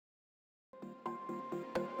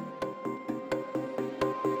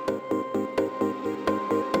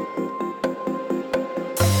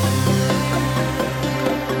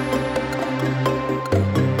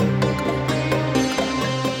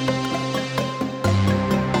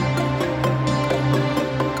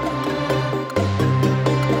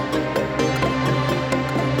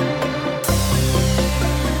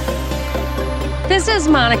is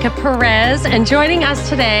Monica Perez, and joining us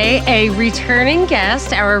today, a returning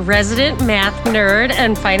guest, our resident math nerd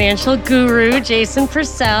and financial guru, Jason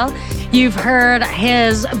Purcell. You've heard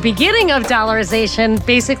his beginning of dollarization,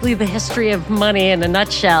 basically the history of money in a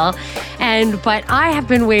nutshell. But I have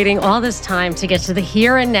been waiting all this time to get to the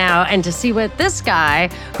here and now and to see what this guy,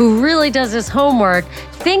 who really does his homework,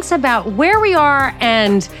 thinks about where we are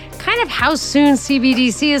and kind of how soon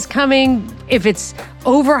CBDC is coming, if it's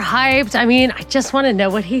overhyped. I mean, I just want to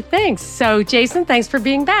know what he thinks. So, Jason, thanks for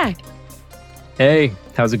being back. Hey,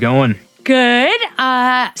 how's it going? Good.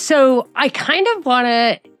 So I kind of want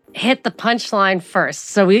to hit the punchline first.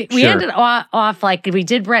 So we ended off like we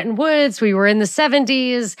did Bretton Woods. We were in the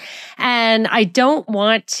 70s. And I don't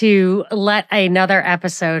want to let another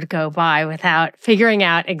episode go by without figuring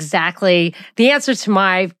out exactly the answer to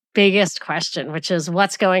my biggest question, which is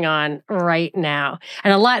what's going on right now.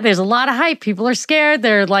 And there's a lot of hype. People are scared.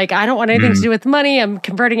 They're like, I don't want anything to do with money. I'm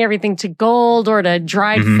converting everything to gold or to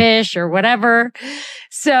dried fish or whatever.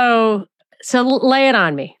 So lay it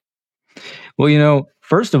on me. Well,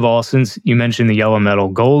 first of all, since you mentioned the yellow metal,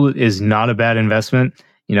 gold is not a bad investment.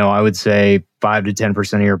 I would say 5 to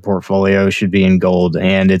 10% of your portfolio should be in gold.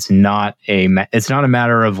 And it's not a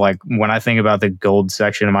matter of like, when I think about the gold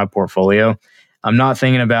section of my portfolio, I'm not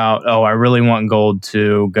thinking about, I really want gold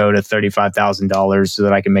to go to $35,000 so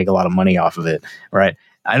that I can make a lot of money off of it, right?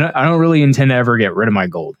 I don't really intend to ever get rid of my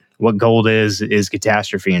gold. What gold is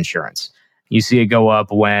catastrophe insurance. You see it go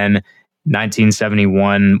up when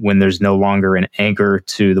 1971, when there's no longer an anchor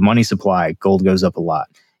to the money supply, gold goes up a lot.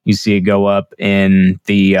 You see it go up in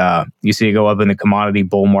the commodity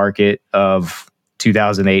bull market of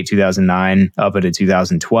 2008, 2009, up into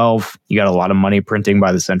 2012. You got a lot of money printing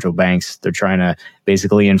by the central banks. They're trying to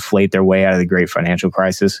basically inflate their way out of the great financial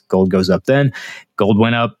crisis. Gold goes up then. Gold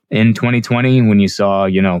went up in 2020 when you saw,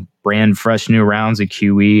 brand fresh new rounds of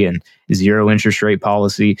QE and zero interest rate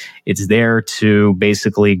policy. It's there to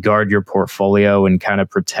basically guard your portfolio and kind of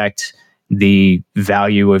protect the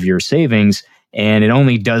value of your savings. And it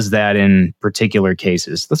only does that in particular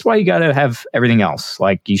cases. That's why you got to have everything else.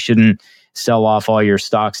 Like, you shouldn't sell off all your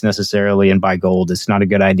stocks necessarily and buy gold. It's not a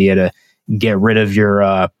good idea to get rid of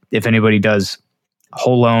your, if anybody does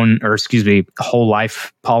whole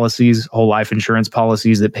life policies, whole life insurance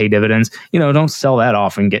policies that pay dividends, don't sell that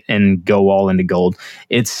off and go all into gold.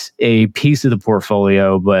 It's a piece of the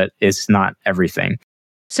portfolio, but it's not everything.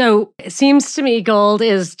 So it seems to me gold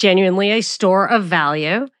is genuinely a store of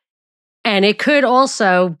value. And it could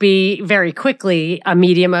also be very quickly a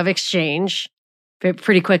medium of exchange,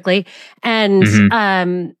 pretty quickly. And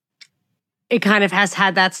it kind of has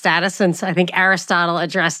had that status since I think Aristotle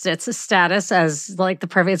addressed its status as like the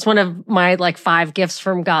perfect. It's one of my like 5 gifts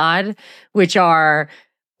from God, which are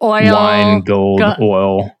oil, wine, gold,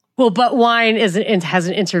 oil. Well, but wine has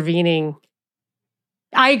an intervening.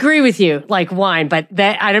 I agree with you, like wine, but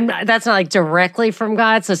that's not like directly from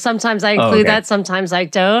God. So sometimes I include that, sometimes I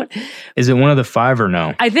don't. Is it one of the 5 or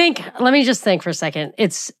no? I think, let me just think for a second.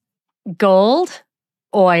 It's gold,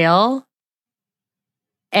 oil,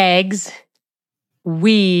 eggs,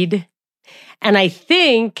 weed, and I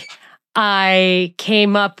think I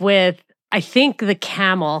came up with, the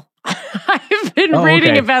camel. I've been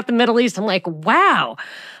reading about the Middle East. I'm like, wow.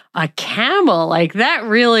 A camel, like that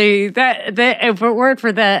really, that if it weren't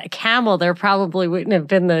for the camel, there probably wouldn't have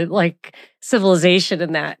been the like civilization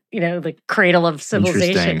in that, the cradle of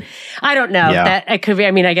civilization. I don't know. Yeah. That it could be,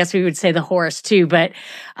 I guess we would say the horse too, but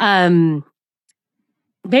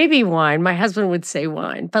maybe wine. My husband would say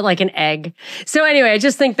wine, but like an egg. So anyway, I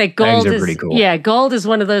just think that gold is pretty cool. Yeah, gold is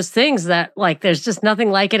one of those things that like there's just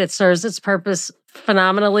nothing like it. It serves its purpose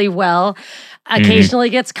phenomenally well.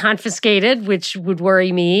 Occasionally gets confiscated, which would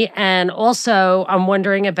worry me. And also, I'm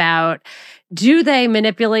wondering about, do they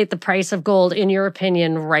manipulate the price of gold, in your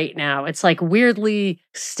opinion, right now? It's like weirdly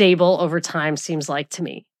stable over time, seems like to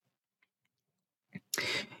me.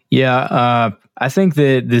 Yeah, I think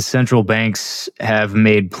that the central banks have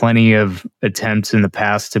made plenty of attempts in the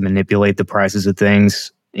past to manipulate the prices of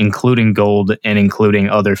things, including gold and including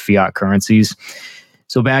other fiat currencies.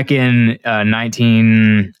 So back in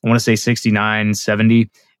 69, 70,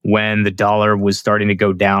 when the dollar was starting to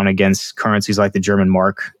go down against currencies like the German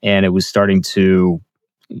mark, and the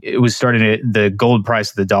gold price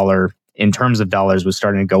of the dollar in terms of dollars was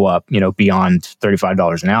starting to go up, beyond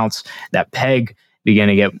 $35 an ounce. That peg began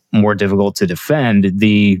to get more difficult to defend.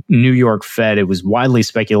 The New York Fed, it was widely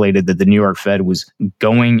speculated that the New York Fed was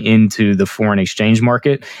going into the foreign exchange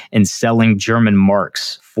market and selling German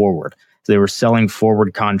marks forward. So they were selling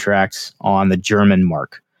forward contracts on the German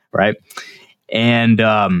mark, right? And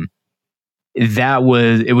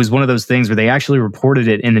it was one of those things where they actually reported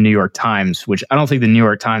it in the New York Times, which I don't think the New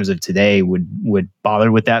York Times of today would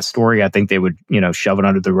bother with that story. I think they would, shove it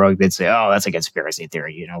under the rug. They'd say, "Oh, that's a conspiracy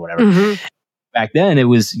theory," whatever. Mm-hmm. Back then, it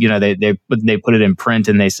was, they put it in print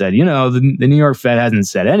and they said, the New York Fed hasn't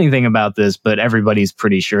said anything about this, but everybody's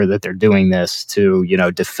pretty sure that they're doing this to,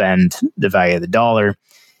 defend the value of the dollar.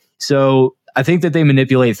 So I think that they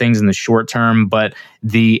manipulate things in the short term, but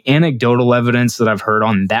the anecdotal evidence that I've heard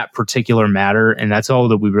on that particular matter, and that's all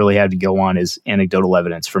that we really had to go on, is anecdotal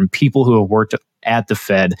evidence from people who have worked at the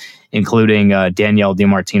Fed, including Danielle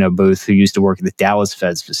DiMartino Booth, who used to work at the Dallas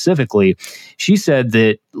Fed specifically. She said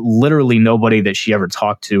that literally nobody that she ever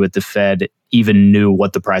talked to at the Fed even knew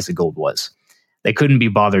what the price of gold was. They couldn't be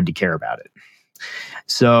bothered to care about it.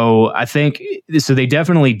 So I think, they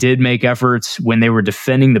definitely did make efforts when they were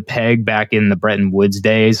defending the peg back in the Bretton Woods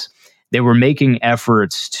days. They were making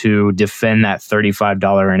efforts to defend that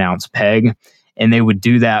 $35 an ounce peg. And they would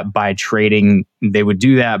do that by trading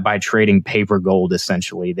paper gold,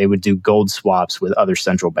 essentially. They would do gold swaps with other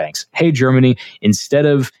central banks. Hey, Germany, instead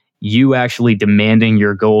of you actually demanding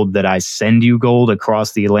your gold that I send you gold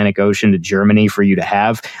across the Atlantic Ocean to Germany for you to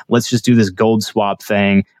have, let's just do this gold swap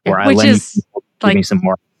thing where I lend you, give me some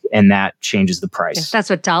more, and that changes the price. Yeah, that's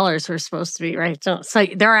what dollars were supposed to be, right? So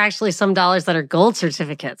there are actually some dollars that are gold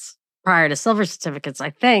certificates prior to silver certificates, I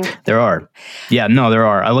think. There are. Yeah, no, there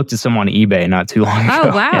are. I looked at some on eBay not too long ago.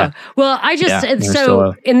 Oh, wow. Yeah.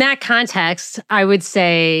 Well, in that context, I would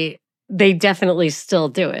say they definitely still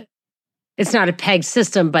do it. It's not a peg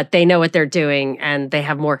system, but they know what they're doing and they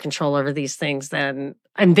have more control over these things than,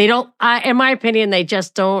 and they don't, in my opinion, they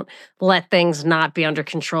just don't let things not be under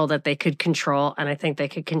control that they could control. And I think they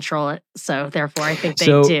could control it. So therefore, I think they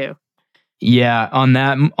do. Yeah, on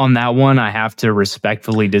that one, I have to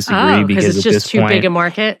respectfully disagree because it's just too big a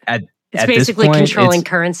market. It's basically controlling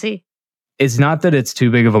currency. It's not that it's too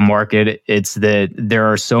big of a market. It's that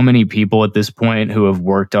there are so many people at this point who have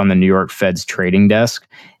worked on the New York Fed's trading desk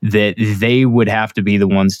that they would have to be the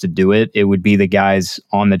ones to do it. It would be the guys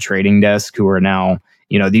on the trading desk who are now,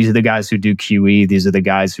 these are the guys who do QE. These are the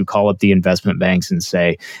guys who call up the investment banks and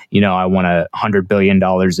say, I want $100 billion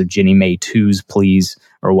of Ginnie Mae 2s, please,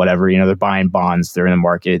 or whatever. They're buying bonds. They're in the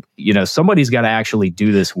market. Somebody's got to actually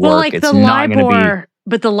do this work. Well, like it's the not going to be.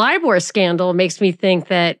 But the LIBOR scandal makes me think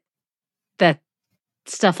that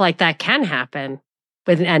stuff like that can happen,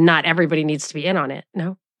 and not everybody needs to be in on it.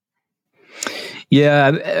 No.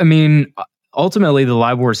 Yeah, I mean, ultimately, the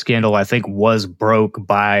LIBOR scandal, I think, was broke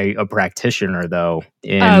by a practitioner, though. So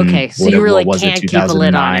you really can't keep a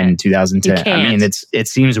lid on it. 2010. I mean, it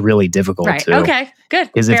seems really difficult. Right. To. Okay. Good.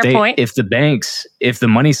 Because if the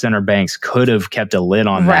money center banks could have kept a lid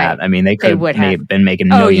on that, I mean, they could have been making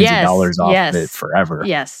millions of dollars off of it forever.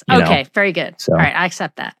 Yes. Okay. Very good. So. All right. I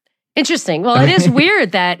accept that. Interesting. Well, it is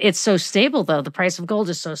weird that it's so stable, though. The price of gold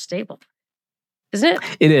is so stable. Isn't it?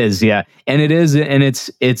 It is, yeah. And it is, and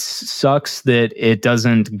it sucks that it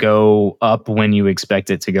doesn't go up when you expect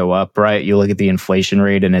it to go up, right? You look at the inflation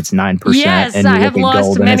rate and it's 9%. Yes, and I have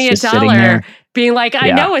lost many a dollar being like,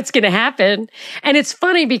 I know it's going to happen. And it's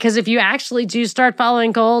funny because if you actually do start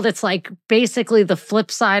following gold, it's like basically the flip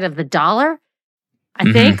side of the dollar.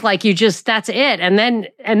 I think like that's it. And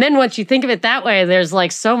then once you think of it that way, there's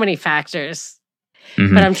like so many factors.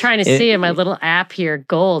 But I'm trying to see in my little app here,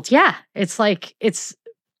 gold. Yeah, it's like, it's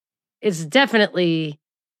definitely,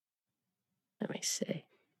 let me see.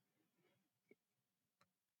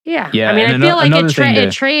 Yeah. I mean, I feel like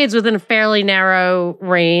it trades within a fairly narrow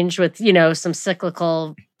range with, some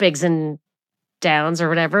cyclical bigs and downs or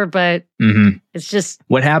whatever, but it's just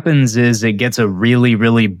what happens is it gets a really,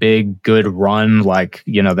 really big good run like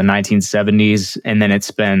the 1970s, and then it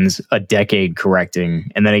spends a decade correcting,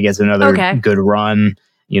 and then it gets another good run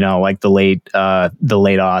like the late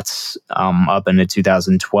aughts up into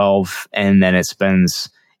 2012, and then it spends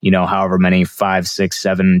however many 5, 6,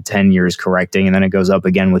 7, 10 years correcting, and then it goes up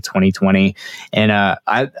again with 2020. And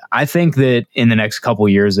I think that in the next couple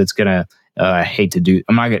of years it's gonna hate to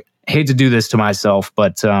do this to myself,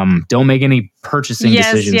 but don't make any purchasing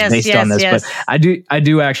decisions based on this. But I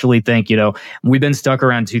do actually think, we've been stuck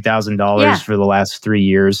around $2,000 for the last 3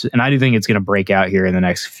 years, and I do think it's going to break out here in the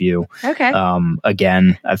next few. Okay.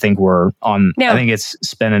 Again, I think I think it's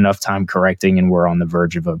spent enough time correcting, and we're on the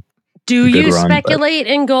verge of a. Do you speculate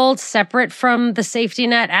in gold separate from the safety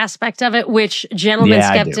net aspect of it, which Gentleman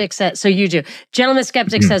Skeptic says? So you do. Gentleman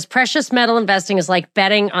Skeptic says precious metal investing is like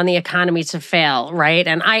betting on the economy to fail, right?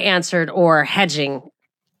 And I answered, or hedging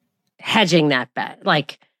that bet.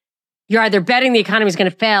 Like you're either betting the economy is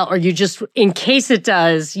going to fail, or you just, in case it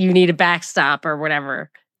does, you need a backstop or whatever.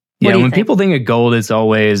 What do you when think? people think of gold, it's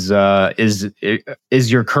always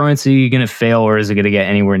is your currency going to fail, or is it going to get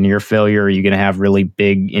anywhere near failure? Are you going to have really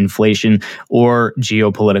big inflation or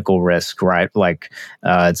geopolitical risk? Right, like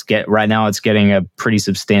right now it's getting a pretty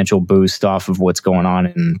substantial boost off of what's going on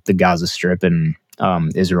in the Gaza Strip and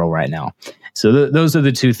Israel right now. So those are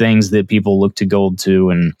the two things that people look to gold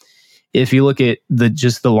to. And if you look at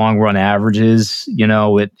just the long run averages,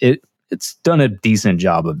 it's done a decent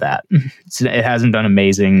job of that. It hasn't done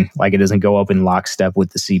amazing. Like, it doesn't go up in lockstep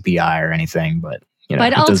with the CPI or anything, but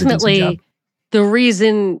but ultimately, the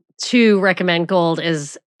reason to recommend gold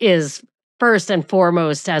is first and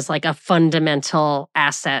foremost as like a fundamental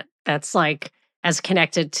asset that's like as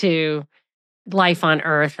connected to life on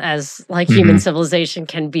Earth as like human civilization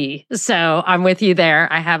can be. So I'm with you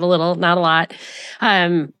there. I have a little, not a lot.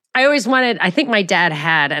 I think my dad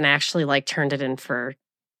had and actually like turned it in for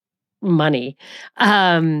money,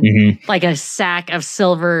 like a sack of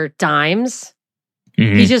silver dimes.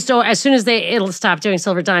 He just, as soon as it'll stop doing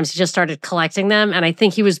silver dimes, he just started collecting them. And I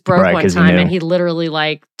think he was broke one time and he literally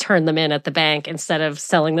like turned them in at the bank instead of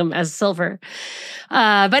selling them as silver.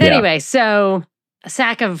 But anyway, so a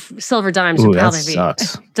sack of silver dimes would probably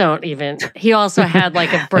sucks. Don't even. He also had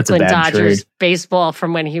like a Brooklyn Dodgers baseball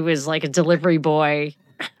from when he was like a delivery boy.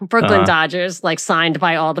 Brooklyn Dodgers, like signed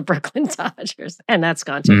by all the Brooklyn Dodgers, and that's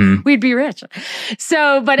gone too. We'd be rich.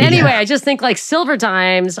 So, but anyway, I just think like silver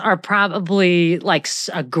dimes are probably like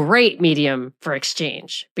a great medium for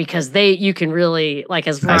exchange because you can really, like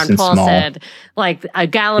as Ron Paul said, like a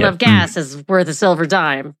gallon of gas is worth a silver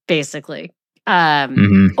dime, basically.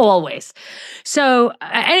 Always. So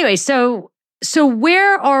anyway, so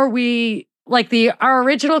where are we? Like our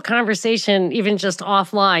original conversation, even just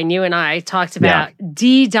offline, you and I talked about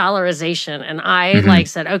de-dollarization. And I like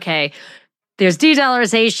said, okay, there's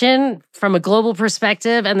de-dollarization from a global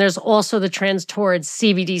perspective, and there's also the trends towards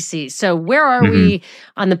CBDC. So where are we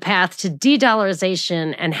on the path to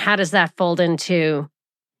de-dollarization, and how does that fold into,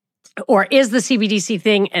 or is the CBDC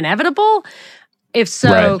thing inevitable? If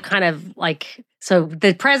so, kind of like, so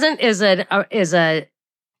the present is a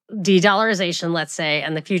de-dollarization, let's say,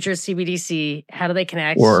 and the future CBDC, how do they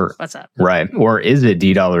connect? What's up? Right. Or is it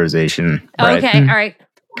de-dollarization? Right? Okay. All right.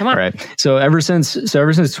 Come on. Right. So ever since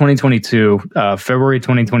 2022, February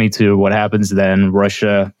 2022, what happens then?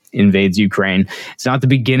 Russia invades Ukraine. It's not the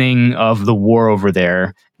beginning of the war over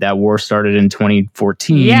there. That war started in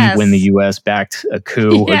 2014 when the U.S. backed a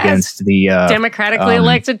coup against the democratically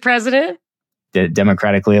elected president. The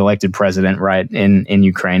democratically elected president, right, in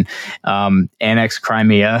Ukraine, annexed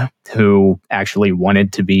Crimea, who actually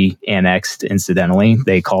wanted to be annexed, incidentally.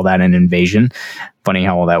 They call that an invasion. Funny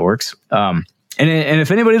how all that works. And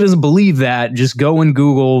if anybody doesn't believe that, just go and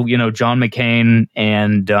Google, John McCain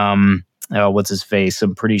and what's his face?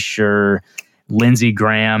 I'm pretty sure Lindsey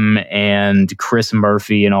Graham and Chris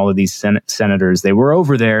Murphy and all of these senators, they were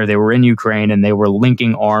over there, they were in Ukraine, and they were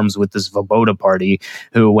linking arms with the Svoboda Party,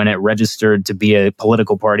 who, when it registered to be a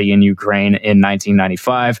political party in Ukraine in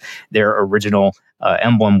 1995, their original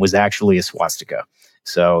emblem was actually a swastika.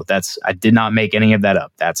 So I did not make any of that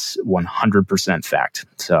up. That's 100% fact.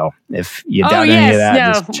 So if you doubt any of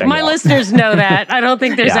that, just check it out. Listeners know that. I don't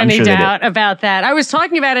think there's any doubt about that. I was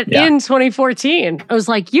talking about it in 2014. I was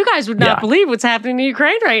like, you guys would not believe what's happening in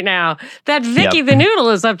Ukraine right now. That Vicky the Noodle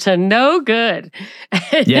is up to no good.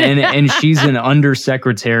 And she's an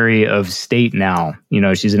undersecretary of state now.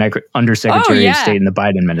 She's an undersecretary of state in the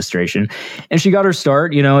Biden administration. And she got her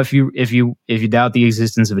start. If you doubt the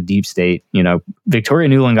existence of a deep state, Victoria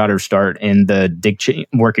Nuland got her start in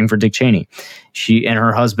working for Dick Cheney. She and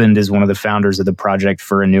her husband is one of the founders of the Project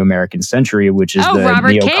for a New American Century, which is the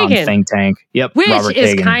Robert neocon Kagan. think tank. Yep, which Robert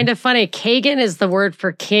is Kagan. Kind of funny. Kagan is the word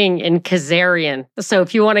for king in Khazarian. So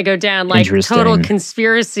if you want to go down like total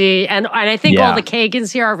conspiracy, and I think all the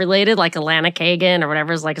Kagans here are related, like Alana Kagan or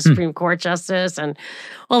whatever is like a Supreme Court justice, and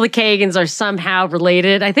all the Kagans are somehow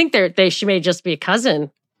related. I think she may just be a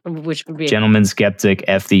cousin. Which would be gentleman skeptic,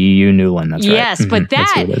 F the EU Newland. That's right. Yes, but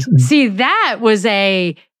that was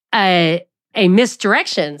a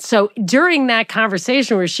misdirection. So during that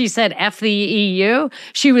conversation where she said F the EU,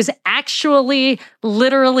 she was actually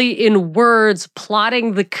literally in words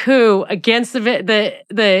plotting the coup against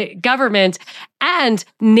the government and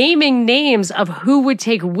naming names of who would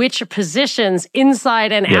take which positions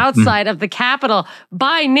inside and outside of the Capitol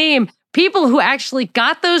by name, people who actually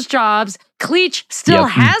got those jobs. Cleach still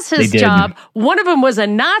has his job. One of them was a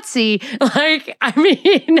Nazi. Like, I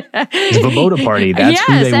mean, Svoboda Party. That's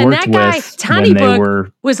who they worked with Tiny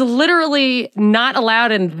Book was literally not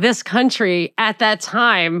allowed in this country at that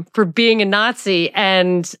time for being a Nazi.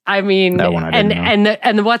 And I mean,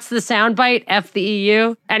 and what's the soundbite? F the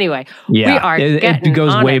EU. Anyway, we are it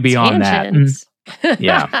goes way beyond tangent. That.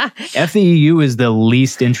 Yeah. F the EU is the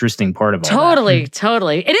least interesting part of all that.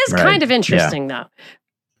 Totally. It is kind of interesting though.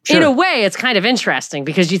 Sure. In a way, it's kind of interesting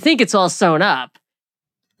because you think it's all sewn up.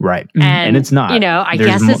 Right. And it's not. You know, I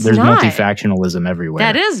guess it's there's not. There's multifactionalism everywhere.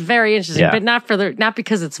 That is very interesting, but not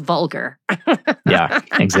because it's vulgar. Yeah,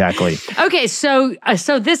 exactly. Okay, so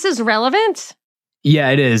this is relevant? Yeah,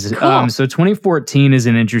 it is. Cool. So 2014 is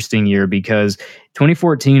an interesting year because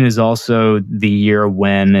 2014 is also the year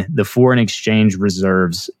when the foreign exchange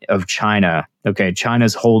reserves of China,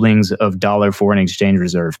 China's holdings of dollar foreign exchange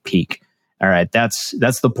reserve peak. All right, that's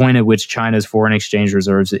the point at which China's foreign exchange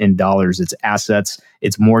reserves in dollars, its assets,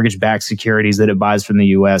 its mortgage-backed securities that it buys from the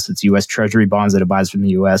U.S., its U.S. Treasury bonds that it buys from the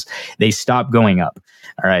U.S., they stop going up.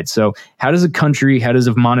 All right, so how does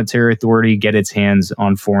a monetary authority get its hands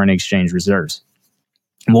on foreign exchange reserves?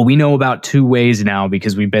 Well, we know about two ways now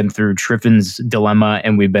because we've been through Triffin's dilemma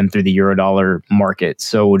and we've been through the Eurodollar market.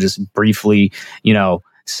 So we'll just briefly,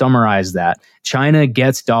 summarize that. China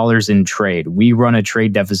gets dollars in trade. We run a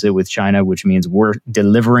trade deficit with China, which means we're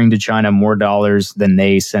delivering to China more dollars than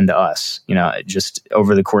they send to us, just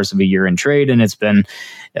over the course of a year in trade. And it's been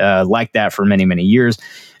like that for many, many years.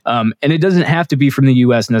 And it doesn't have to be from the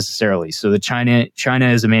U.S. necessarily. So China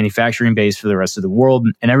is a manufacturing base for the rest of the world,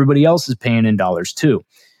 and everybody else is paying in dollars too.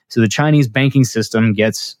 So the Chinese banking system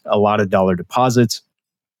gets a lot of dollar deposits.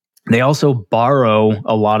 They also borrow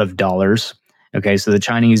a lot of dollars. Okay, so the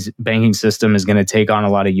Chinese banking system is going to take on a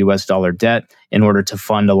lot of US dollar debt in order to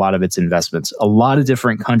fund a lot of its investments. A lot of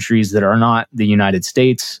different countries that are not the United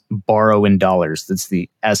States borrow in dollars. That's the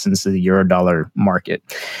essence of the Eurodollar market.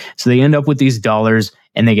 So they end up with these dollars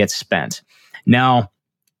and they get spent. Now,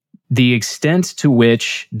 the extent to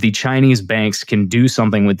which the Chinese banks can do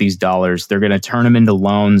something with these dollars, they're going to turn them into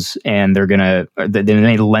loans and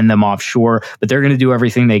they lend them offshore, but they're going to do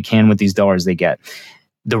everything they can with these dollars they get.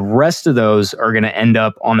 The rest of those are going to end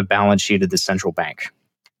up on the balance sheet of the central bank.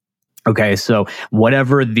 Okay, so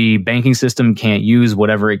whatever the banking system can't use,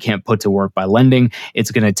 whatever it can't put to work by lending,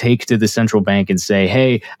 it's going to take to the central bank and say,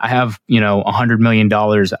 hey, I have, $100 million.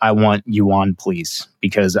 I want yuan, please,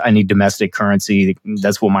 because I need domestic currency.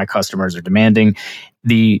 That's what my customers are demanding.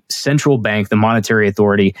 The central bank, the monetary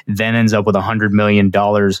authority, then ends up with $100 million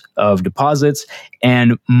of deposits.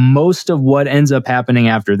 And most of what ends up happening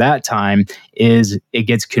after that time is it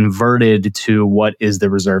gets converted to what is the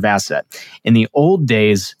reserve asset. In the old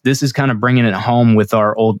days, this is kind of bringing it home with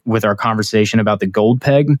our conversation about the gold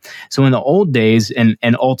peg. So in the old days, and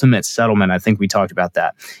ultimate settlement, I think we talked about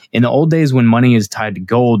that. In the old days, when money is tied to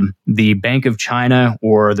gold, the Bank of China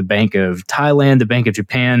or the Bank of Thailand, the Bank of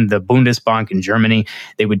Japan, the Bundesbank in Germany,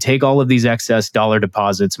 they would take all of these excess dollar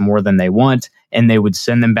deposits, more than they want, and they would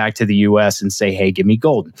send them back to the US and say, hey, give me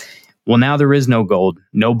gold. Well, now there is no gold.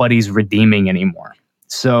 Nobody's redeeming anymore.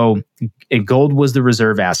 So gold was the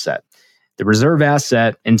reserve asset. The reserve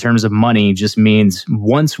asset in terms of money just means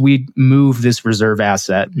once we move this reserve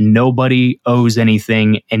asset, nobody owes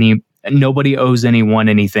anyone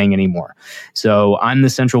anything anymore. So I'm the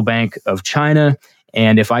central bank of China.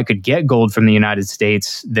 And if I could get gold from the United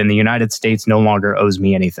States, then the United States no longer owes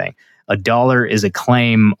me anything. A dollar is a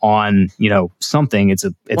claim on, something. It's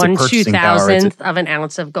a purchasing power. 1/2000th of an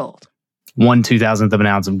ounce of gold. 1/2000th of an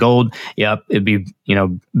ounce of gold. Yep. It'd be,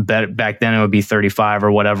 back then it would be 35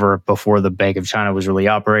 or whatever before the Bank of China was really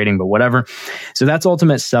operating, but whatever. So that's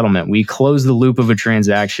ultimate settlement. We close the loop of a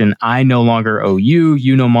transaction. I no longer owe you.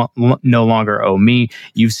 You no longer owe me.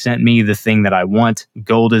 You've sent me the thing that I want.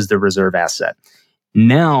 Gold is the reserve asset.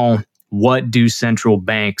 Now, what do central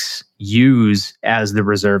banks use as the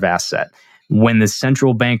reserve asset? When the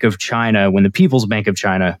Central Bank of China, when the People's Bank of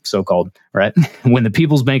China, so-called, right? When the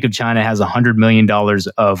People's Bank of China has $100 million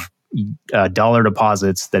of dollar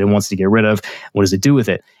deposits that it wants to get rid of, what does it do with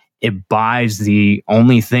it? It buys the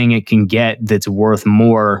only thing it can get that's worth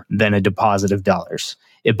more than a deposit of dollars.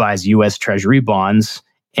 It buys U.S. Treasury bonds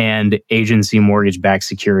and agency mortgage-backed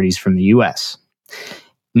securities from the U.S.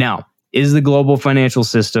 Now, is the global financial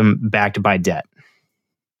system backed by debt?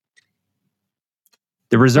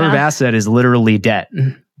 The reserve asset is literally debt,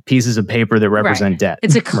 pieces of paper that represent debt.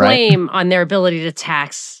 It's a claim on their ability to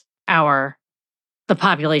tax the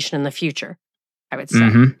population in the future, I would say.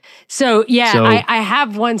 Mm-hmm. So I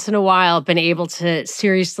have once in a while been able to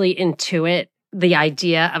seriously intuit the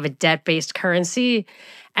idea of a debt-based currency.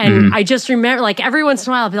 And I just remember, like, every once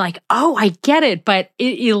in a while, I'll be like, oh, I get it, but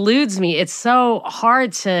it eludes me. It's so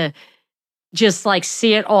hard to just like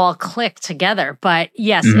see it all click together. But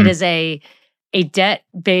yes, it is a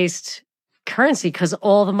debt-based currency because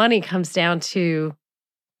all the money comes down to,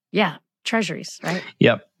 treasuries, right?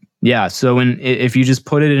 Yep. Yeah. So if you just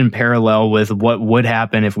put it in parallel with what would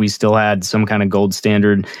happen if we still had some kind of gold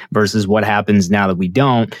standard versus what happens now that we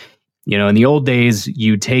don't, in the old days,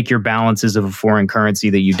 you take your balances of a foreign currency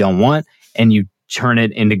that you don't want and you turn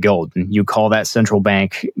it into gold. And you call that central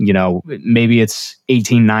bank, maybe it's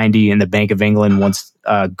 1890 and the Bank of England wants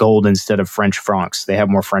gold instead of French francs. They have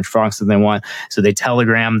more French francs than they want. So they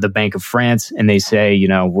telegram the Bank of France and they say,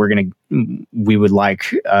 we would like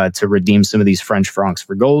to redeem some of these French francs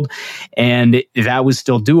for gold. And that was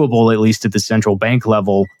still doable, at least at the central bank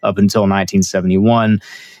level up until 1971.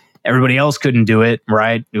 Everybody else couldn't do it,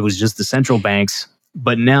 right? It was just the central banks.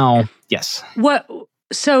 But now, yes.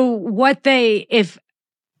 If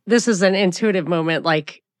this is an intuitive moment,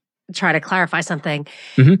 like try to clarify something.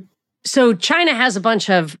 So China has a bunch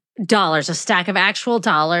of dollars, a stack of actual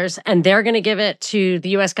dollars, and they're going to give it to the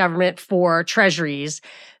U.S. government for treasuries.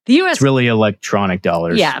 The U.S. It's really electronic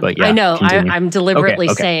dollars. Yeah, but I know. I'm deliberately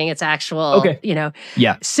saying it's actual,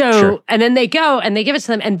 Yeah. So, sure. And then they go and they give it to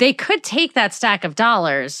them, and they could take that stack of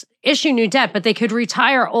dollars, issue new debt, but they could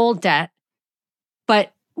retire old debt.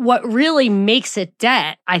 But what really makes it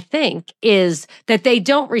debt, I think, is that they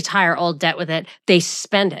don't retire old debt with it. They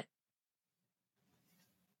spend it.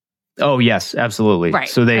 Oh, yes, absolutely. Right.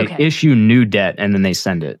 So they issue new debt and then they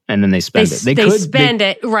send it and then they spend it. They spend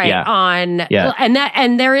it on,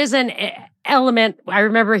 and there is an element. I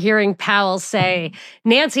remember hearing Powell say,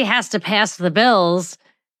 Nancy has to pass the bills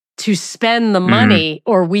to spend the money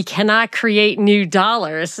or we cannot create new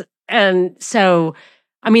dollars. And so,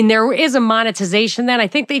 I mean, there is a monetization then. I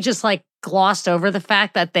think they just like glossed over the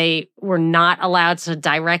fact that they were not allowed to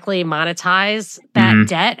directly monetize that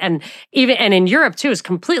debt. And in Europe too, is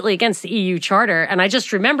completely against the EU charter. And I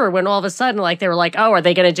just remember when all of a sudden, like, they were like, oh, are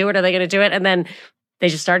they going to do it? Are they going to do it? And then they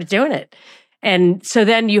just started doing it. And so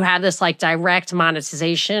then you have this like direct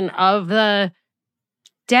monetization of the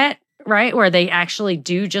debt, right? Where they actually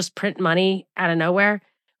do just print money out of nowhere.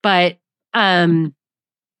 But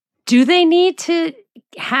do they need to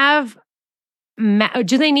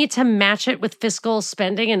match it with fiscal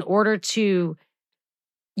spending in order to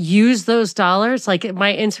use those dollars? Like,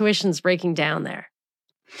 my intuition's breaking down there.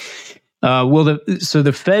 So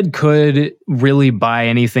the Fed could really buy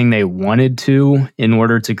anything they wanted to in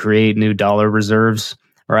order to create new dollar reserves,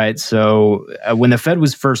 right? So when the Fed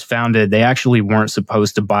was first founded, they actually weren't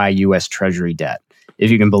supposed to buy U.S. Treasury debt,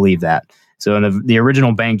 if you can believe that. So in the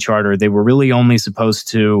original bank charter, they were really only supposed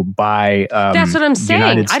to buy that's what I'm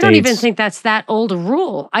saying. I don't even think that's that old a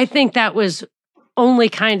rule. I think that was only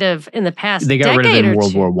kind of in the past decade or two. They got rid of it in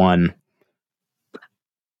World War I.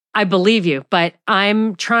 I believe you, but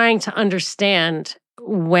I'm trying to understand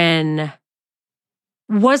wasn't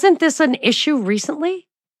this an issue recently?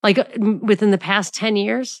 Like within the past 10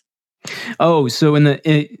 years? Oh, so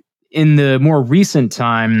in the more recent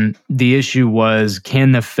time, the issue was,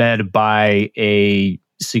 can the Fed buy a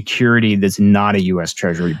security that's not a U.S.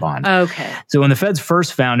 Treasury bond? Okay. So when the Fed's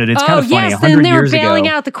first founded, it's kind of funny. 100 years ago, then they were bailing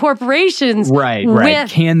out the corporations. Right.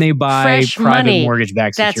 Can they buy private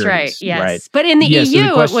mortgage-backed securities? That's right, yes. Right. But in the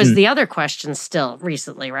EU, it was the other question still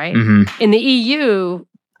recently, right? In the EU...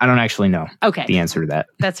 I don't actually know the answer to that.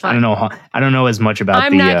 That's fine. I don't know as much about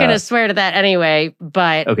I'm not going to swear to that anyway,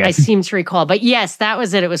 but I seem to recall. But yes, that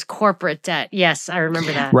was it. It was corporate debt. Yes, I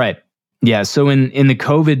remember that. Right. Yeah. So in the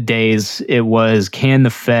COVID days, it was, can the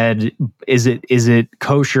Fed, is it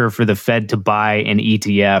kosher for the Fed to buy an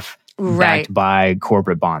ETF backed by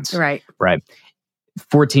corporate bonds? Right.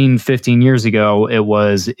 14, 15 years ago, it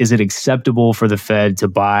was, is it acceptable for the Fed to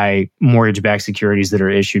buy mortgage-backed securities that are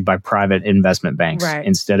issued by private investment banks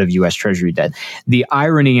instead of U.S. Treasury debt? The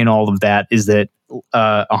irony in all of that is that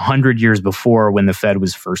 100 years before, when the Fed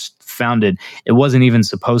was first founded, it was only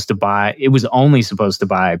supposed to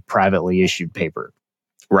buy privately issued paper,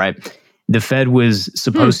 right? The Fed was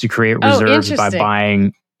supposed to create reserves by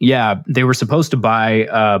buying... Yeah, they were supposed to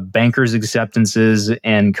buy bankers' acceptances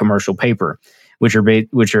and commercial paper, which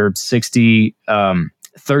are 60,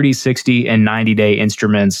 30, 60, and 90-day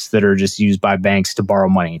instruments that are just used by banks to borrow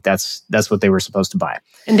money. That's what they were supposed to buy.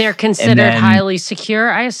 And they're considered highly secure,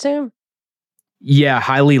 I assume? Yeah,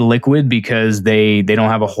 highly liquid because they don't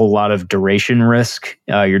have a whole lot of duration risk.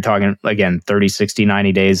 You're talking, again, 30, 60,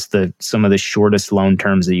 90 days, some of the shortest loan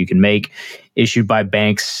terms that you can make, issued by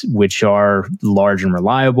banks which are large and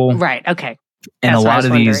reliable. Right, okay. And a lot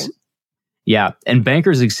of these... Yeah. And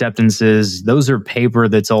bankers' acceptances, those are paper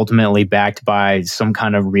that's ultimately backed by some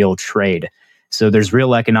kind of real trade. So there's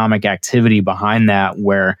real economic activity behind that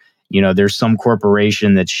where, there's some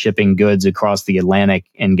corporation that's shipping goods across the Atlantic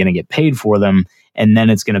and going to get paid for them. And then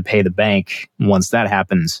it's going to pay the bank once that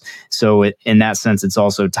happens. So in that sense, it's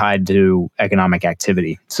also tied to economic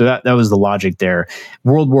activity. So that was the logic there.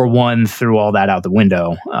 World War I threw all that out the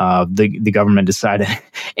window. The government decided,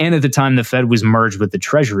 and at the time the Fed was merged with the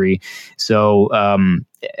Treasury. So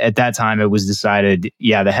at that time it was decided,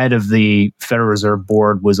 the head of the Federal Reserve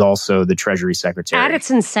Board was also the Treasury Secretary. At its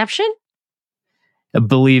inception? I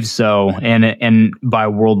believe so, and by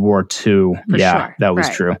World War II, sure. That was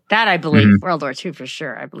true. That I believe. World War II for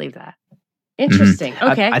sure. I believe that. Interesting.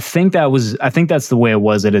 Okay, I think that's the way it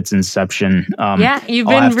was at its inception. You've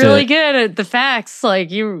been really good at the facts. Like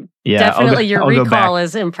definitely your recall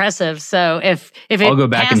is impressive. So if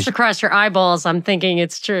it passed across your eyeballs, I'm thinking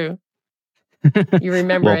it's true. You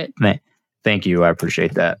remember it. Thank you. I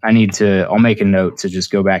appreciate that. I'll make a note to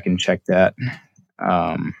just go back and check that.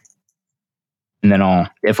 And then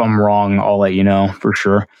if I'm wrong, I'll let you know for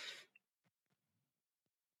sure.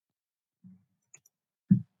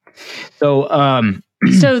 So,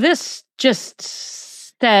 so this just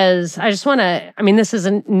says, this is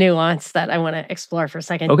a nuance that I want to explore for a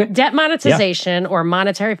second. Okay. Debt monetization or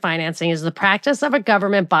monetary financing is the practice of a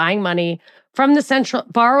government borrowing money from the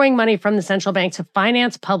central bank to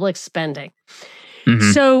finance public spending.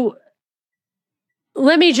 Mm-hmm. So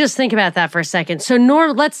let me just think about that for a second. So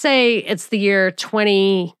let's say it's the year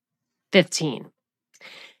 2015.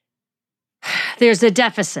 There's a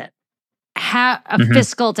deficit,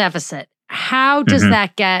 fiscal deficit. How does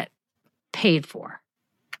that get paid for?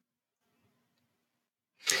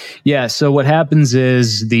 Yeah, so what happens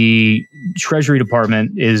is the Treasury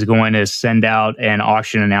Department is going to send out an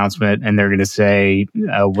auction announcement, and they're going to say,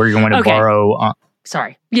 we're going to borrow...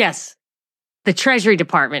 Sorry. Yes. The Treasury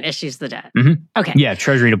Department issues the debt. Mm-hmm. Okay. Yeah,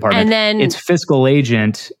 Treasury Department. And then its fiscal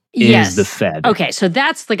agent is the Fed. Okay, so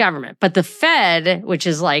that's the government. But the Fed, which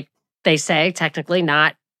is like they say technically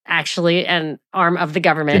not actually an arm of the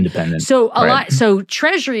government. Independent. So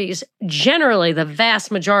treasuries, generally the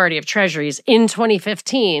vast majority of treasuries in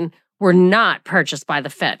 2015 were not purchased by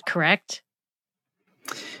the Fed, correct?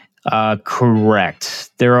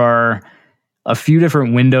 Correct. There are a few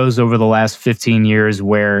different windows over the last 15 years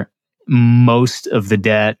where most of the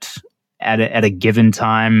debt at a given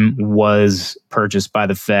time was purchased by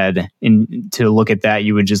the Fed. And to look at that,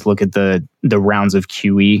 you would just look at the rounds of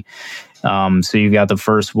QE. So you've got the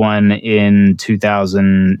first one in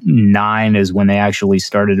 2009 is when they actually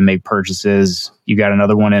started to make purchases. You got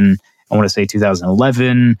another one in, I want to say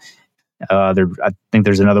 2011. I think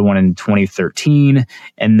there's another one in 2013.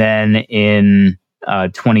 And then in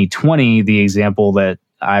 2020, the example that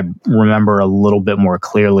I remember a little bit more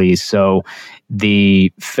clearly. So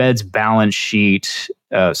the Fed's balance sheet,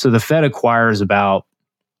 so the Fed acquires about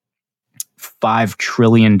 $5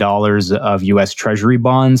 trillion of U.S. Treasury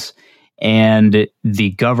bonds. And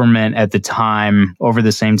the government at the time, over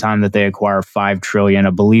the same time that they acquire $5 trillion,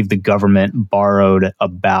 I believe the government borrowed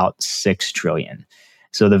about $6 trillion.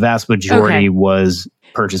 So the vast majority was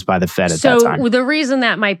purchased by the Fed at that time. So the reason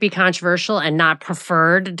that might be controversial and not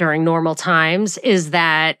preferred during normal times is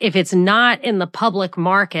that if it's not in the public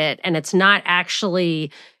market and it's not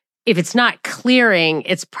actually, if it's not clearing,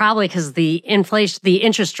 it's probably because the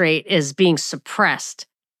interest rate is being suppressed.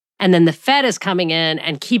 And then the Fed is coming in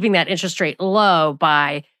and keeping that interest rate low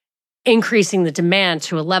by increasing the demand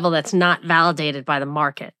to a level that's not validated by the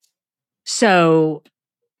market. So,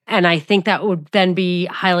 and I think that would then be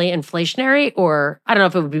highly inflationary, or I don't know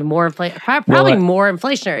if it would be more probably more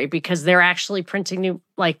inflationary because they're actually printing new,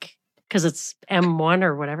 because it's M1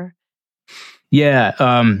 or whatever.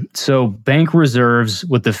 Yeah. So bank reserves,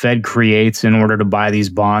 what the Fed creates in order to buy these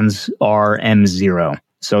bonds are M0.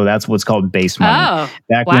 So that's what's called base money. Oh,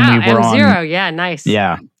 when we were M0. Yeah, nice.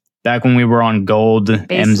 Yeah. Back when we were on gold,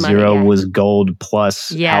 base M0 was gold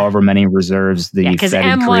plus however many reserves the Fed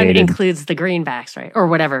had created. Because M1 includes the greenbacks, right? Or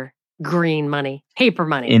whatever, green money, paper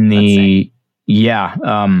money. Linen money. Yeah,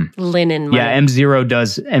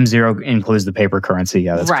 M0 includes the paper currency.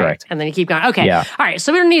 Yeah, that's correct. And then you keep going. Okay. Yeah. All right.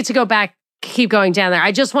 So we don't need to keep going down there.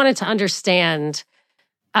 I just wanted to understand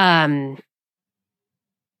how,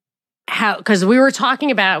 because we were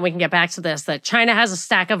talking about, and we can get back to this, that China has a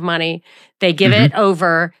stack of money. They give it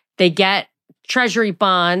over. They get treasury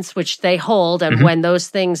bonds, which they hold. And when those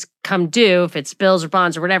things come due, if it's bills or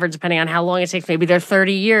bonds or whatever, depending on how long it takes, maybe they're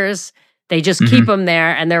 30 years. They just keep them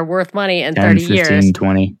there and they're worth money in 30 years.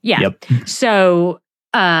 20. Yeah. Yep. So,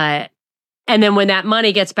 and And then when that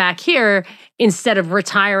money gets back here, instead of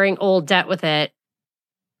retiring old debt with it,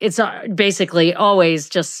 it's basically always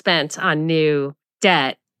just spent on new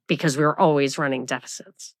debt because we're always running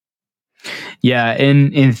deficits. Yeah,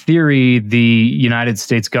 in theory, the United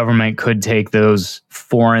States government could take those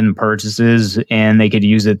foreign purchases and they could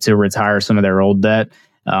use it to retire some of their old debt.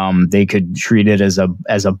 They could treat it as a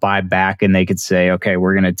buyback, and they could say, okay,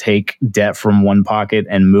 we're going to take debt from one pocket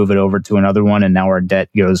and move it over to another one, and now our debt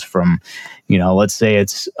goes from, let's say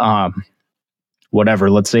it's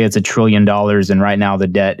let's say it's $1 trillion, and right now the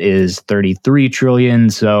debt is 33 trillion.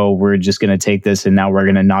 So we're just going to take this and now we're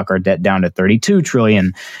going to knock our debt down to 32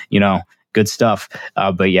 trillion, good stuff.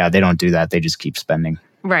 But yeah, they don't do that. They just keep spending.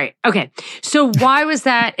 Right. Okay. So why was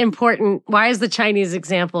that important? Why is the Chinese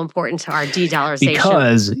example important to our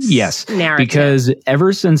de-dollarization narrative? Because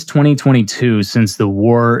ever since 2022, since the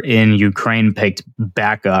war in Ukraine picked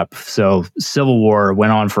back up, so civil war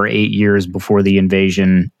went on for 8 years before the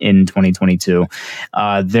invasion in 2022,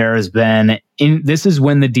 there has been, this is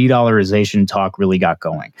when the de-dollarization talk really got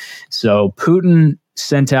going. So Putin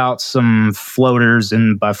sent out some floaters,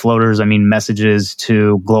 and by floaters I mean messages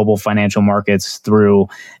to global financial markets through,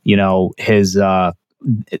 his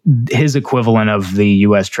equivalent of the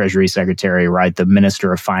U.S. Treasury Secretary, right, the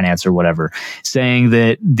Minister of Finance or whatever, saying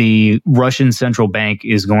that the Russian central bank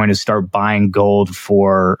is going to start buying gold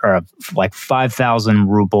for like 5,000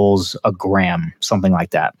 rubles a gram, something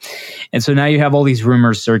like that. And so now you have all these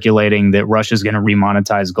rumors circulating that Russia's going to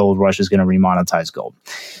remonetize gold.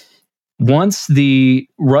 Once the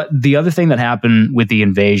other thing that happened with the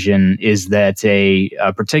invasion is that a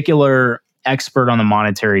particular expert on the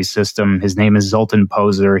monetary system, his name is Zoltan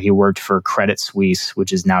Pozsar. He worked for Credit Suisse,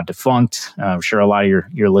 which is now defunct. I'm sure a lot of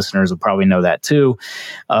your listeners will probably know that too.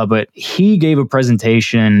 But he gave a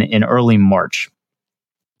presentation in early March.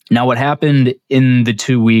 Now, what happened in the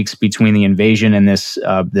 2 weeks between the invasion and this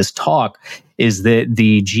talk is that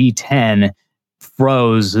the G10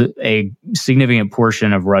 froze a significant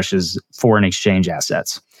portion of Russia's foreign exchange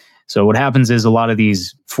assets. So what happens is a lot of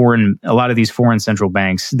these foreign central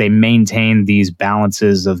banks, they maintain these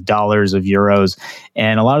balances of dollars, of euros,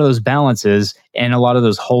 and a lot of those balances and a lot of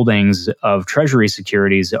those holdings of treasury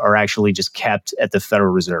securities are actually just kept at the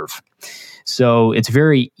Federal Reserve. So it's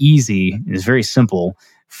very easy, it's very simple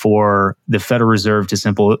for the Federal Reserve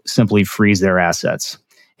to simply freeze their assets.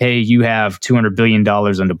 Hey, you have $200 billion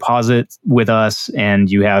on deposit with us, and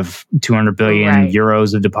you have 200 billion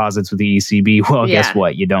euros of deposits with the ECB. Well, guess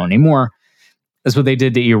what? You don't anymore. That's what they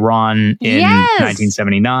did to Iran in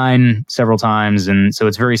 1979 several times. And so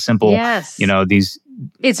it's very simple. Yes.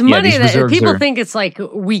 It's money that people think it's like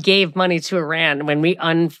we gave money to Iran when we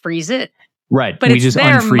unfreeze it. Right. But it's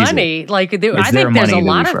their money. It. Like, I think there's a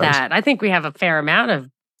lot of that. I think we have a fair amount of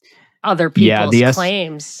other people's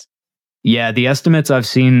claims. Yeah, the estimates I've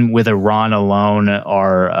seen with Iran alone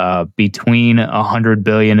are between 100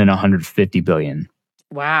 billion and 150 billion.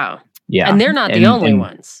 Wow. Yeah. And they're not the only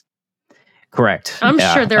ones. Correct. I'm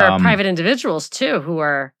sure there are private individuals too who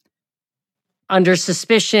are under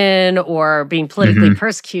suspicion or being politically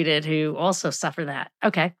persecuted who also suffer that.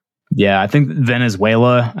 Okay. Yeah, I think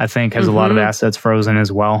Venezuela, has a lot of assets frozen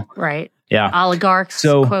as well. Right. Yeah. Oligarchs,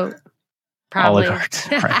 quote. Probably. Oligarchs,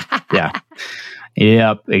 right. Yeah.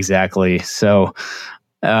 Yep, exactly. So,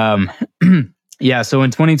 so in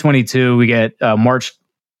 2022, we get March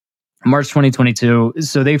 2022.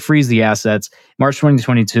 So they freeze the assets. March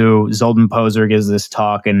 2022, Zoltan Pozsar gives this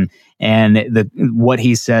talk, and what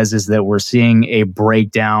he says is that we're seeing a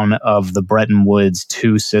breakdown of the Bretton Woods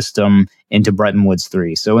 2 system into Bretton Woods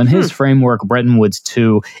 3. So in his framework, Bretton Woods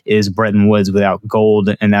 2 is Bretton Woods without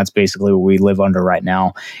gold, and that's basically what we live under right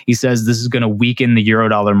now. He says this is going to weaken the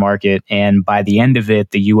euro-dollar market, and by the end of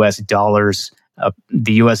it, the U.S. dollar's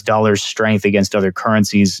strength against other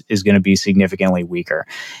currencies is going to be significantly weaker.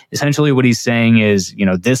 Essentially, what he's saying is,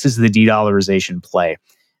 this is the de-dollarization play.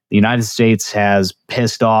 The United States has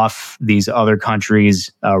pissed off these other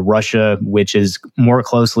countries, Russia, which is more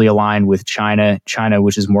closely aligned with China,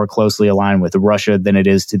 which is more closely aligned with Russia than it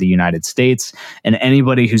is to the United States. And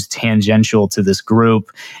anybody who's tangential to this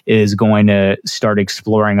group is going to start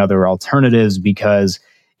exploring other alternatives because,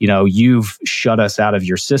 you've shut us out of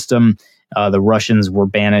your system. The Russians were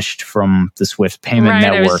banished from the SWIFT payment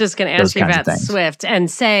network. I was just going to ask you about SWIFT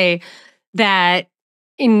and say that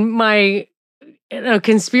in my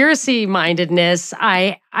conspiracy mindedness,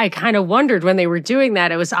 I kind of wondered when they were doing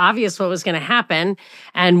that. It was obvious what was going to happen.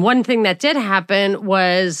 And one thing that did happen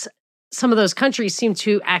was some of those countries seemed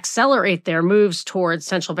to accelerate their moves towards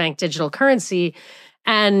central bank digital currency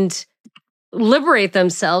and liberate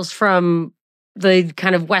themselves from the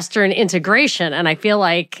kind of Western integration. And I feel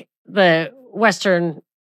like the Western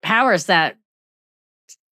powers that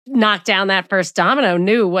knocked down that first domino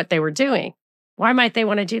knew what they were doing. Why might they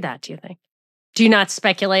want to do that, do you think? Do you not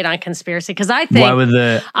speculate on conspiracy? Because I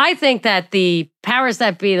think that the powers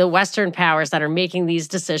that be, the Western powers that are making these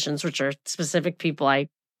decisions, which are specific people, I'm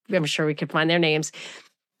sure we could find their names.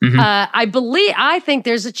 I think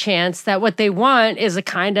there's a chance that what they want is a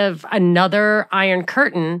kind of another Iron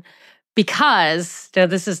Curtain, because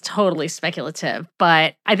this is totally speculative,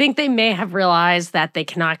 but I think they may have realized that they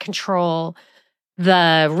cannot control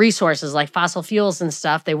the resources like fossil fuels and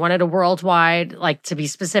stuff. They wanted a worldwide, like to be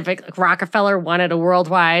specific, like Rockefeller wanted a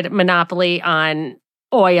worldwide monopoly on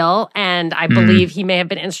oil. And I believe he may have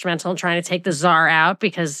been instrumental in trying to take the czar out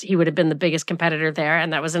because he would have been the biggest competitor there.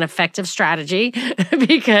 And that was an effective strategy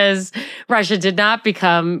because Russia did not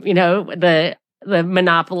become, the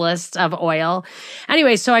monopolist of oil.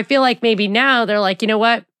 Anyway, so I feel like maybe now they're like, you know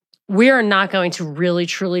what? We're not going to really,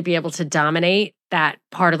 truly be able to dominate that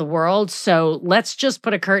part of the world. So let's just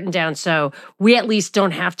put a curtain down so we at least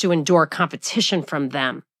don't have to endure competition from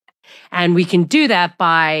them. And we can do that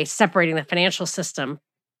by separating the financial system,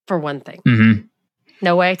 for one thing.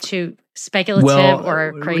 No way too speculative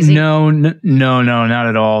or crazy? No, not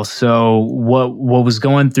at all. So what was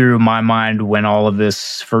going through my mind when all of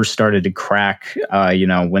this first started to crack,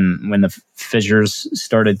 when the fissures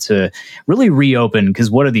started to really reopen,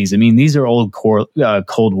 because what are these? I mean, these are old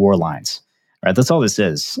Cold War lines. Right, that's all this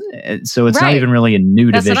is. So it's not even really a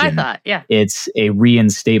new division. That's what I thought, yeah. It's a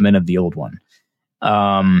reinstatement of the old one.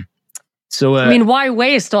 Why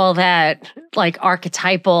waste all that like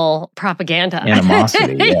archetypal propaganda?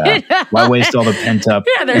 Animosity, yeah. Why waste all the pent up?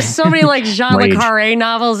 Yeah, there's so many like Jean Le Carré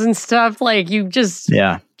novels and stuff. Like you it's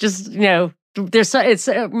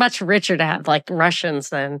much richer to have like Russians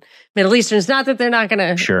than Middle Easterns. Not that they're not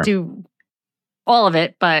going to do all of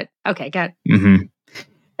it, but okay, got it.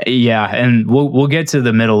 Yeah, and we'll get to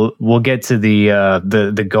the middle. We'll get to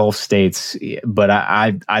the Gulf states, but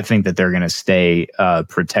I think that they're going to stay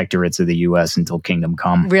protectorates of the U.S. until Kingdom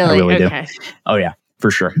Come. Really? I really okay. do. Oh yeah, for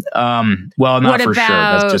sure. Well, not for sure.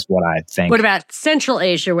 That's just what I think. What about Central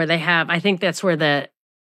Asia, where they have? I think that's where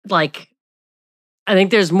I think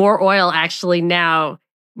there's more oil actually now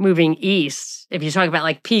moving east. If you talk about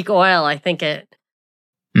like peak oil, I think it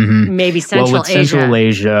maybe Central Asia. Central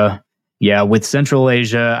Asia. Yeah, with Central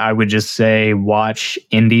Asia, I would just say watch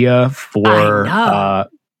India for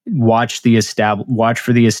watch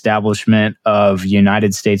for the establishment of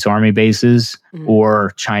United States Army bases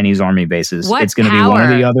or Chinese Army bases. It's going to be one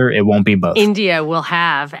or the other. It won't be both. India will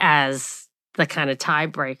have as the kind of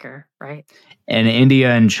tiebreaker, right? And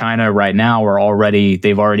India and China right now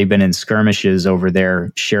they've already been in skirmishes over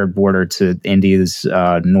their shared border to India's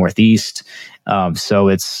northeast.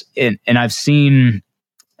 So and I've seen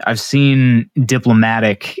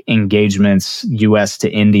diplomatic engagements, U.S. to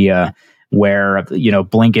India, where,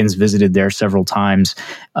 Blinken's visited there several times.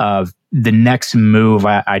 The next move,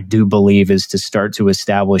 I do believe, is to start to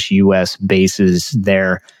establish U.S. bases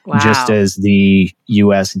there, just as the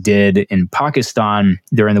U.S. did in Pakistan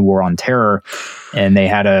during the War on Terror. And they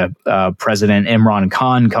had a President Imran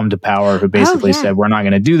Khan come to power who basically said, we're not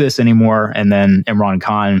going to do this anymore. And then Imran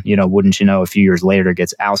Khan, wouldn't you know, a few years later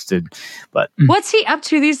gets ousted. But what's he up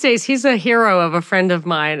to these days? He's a hero of a friend of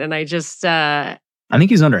mine. And I just... I think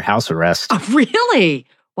he's under house arrest. Oh, really?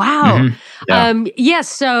 Wow. Yeah.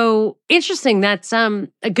 So interesting. That's a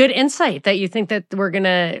good insight that you think that we're going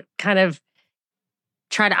to kind of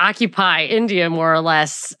try to occupy India more or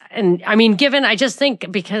less. And I mean, given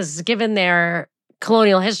their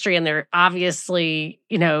colonial history and their obviously,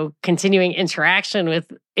 continuing interaction with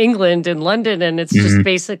England and London, and it's just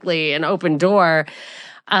basically an open door.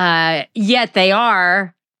 Yet they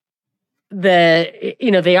are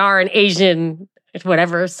they are an Asian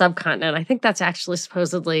whatever subcontinent. I think that's actually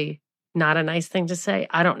supposedly not a nice thing to say.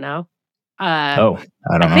 I don't know. I don't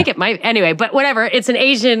know. I think it might. Anyway, but whatever. It's an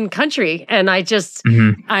Asian country. And I just,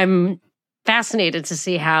 I'm fascinated to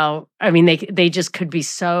see how, they just could be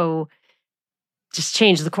so, just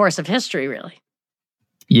change the course of history, really.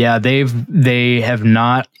 Yeah, they have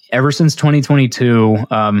not, ever since 2022,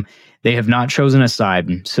 they have not chosen a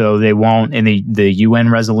side. So they won't, in the UN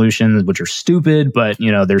resolutions, which are stupid, but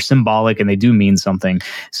they're symbolic and they do mean something.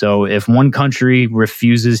 So if one country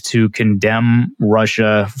refuses to condemn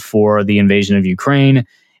Russia for the invasion of Ukraine,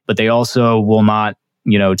 but they also will not,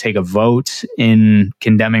 take a vote in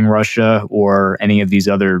condemning Russia or any of these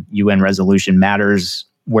other UN resolution matters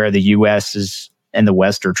where the US is and the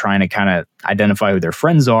West are trying to kind of identify who their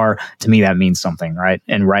friends are, to me, that means something, right?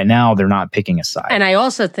 And right now, they're not picking a side. And I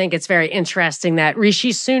also think it's very interesting that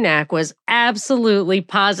Rishi Sunak was absolutely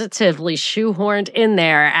positively shoehorned in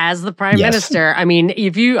there as the prime minister. I mean,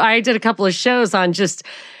 I did a couple of shows on just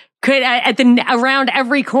around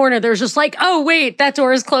every corner, there's just like, oh, wait, that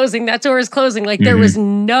door is closing. That door is closing. Like there was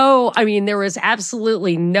there was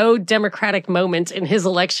absolutely no democratic moment in his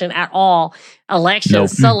election at all.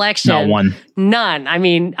 Selection. Not one. None. I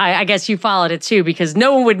mean, I guess you followed it too, because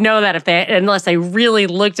no one would know that unless they really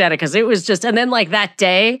looked at it. Because it was just, and then like that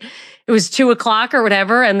day, it was 2:00 or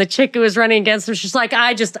whatever. And the chick who was running against him, she's like,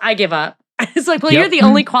 I give up. It's like, well, you're the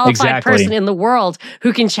only qualified person in the world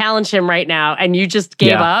who can challenge him right now, and you just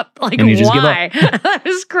gave up? Like, why? That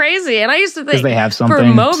was crazy. And I used to think, because they have something, for a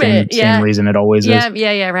moment, same reason it always is.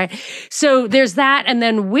 Yeah, right. So there's that. And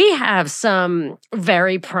then we have some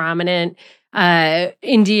very prominent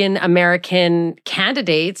Indian American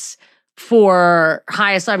candidates for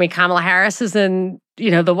highest. I mean, Kamala Harris is in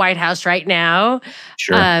the White House right now.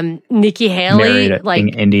 Sure. Nikki Haley,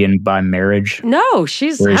 married, Indian by marriage. No,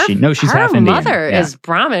 she's she's half Indian. Her mother is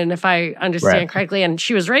Brahmin, if I understand correctly, and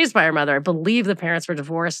she was raised by her mother. I believe the parents were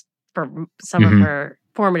divorced for some of her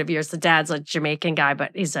formative years. The dad's a Jamaican guy,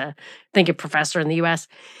 but he's a professor in the U.S.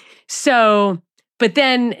 So, but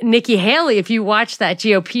then Nikki Haley, if you watch that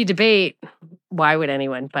GOP debate. Why would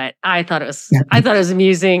anyone? But I thought it was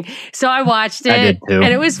amusing. So I watched it, I did too.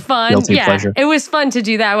 And it was fun. Guilty pleasure. It was fun to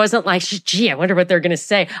do that. I wasn't like, gee, I wonder what they're going to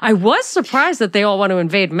say. I was surprised that they all want to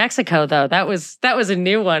invade Mexico, though. That was a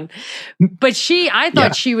new one. But I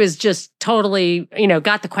thought she was just totally,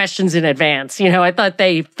 got the questions in advance. I thought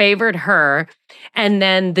they favored her. And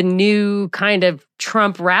then the new kind of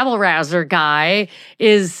Trump rabble-rouser guy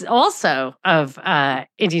is also of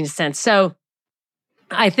Indian descent. So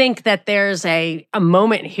I think that there's a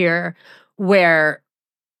moment here where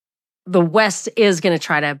the West is going to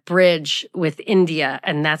try to bridge with India,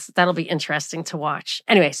 and that'll be interesting to watch.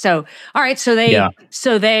 Anyway, so all right, so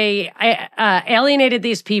they alienated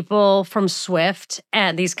these people from SWIFT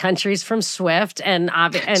and these countries from SWIFT, and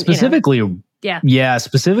specifically.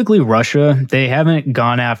 Specifically Russia. They haven't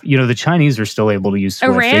gone after. The Chinese are still able to use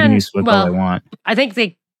SWIFT. Iran, they can use SWIFT all they want. I think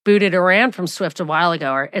they booted Iran from SWIFT a while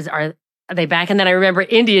ago. Are they back? And then I remember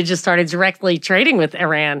India just started directly trading with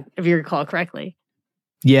Iran, if you recall correctly.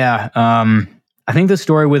 Yeah. I think the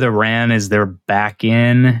story with Iran is they're back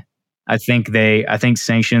in. I think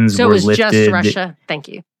sanctions were lifted. So it was just Russia? Thank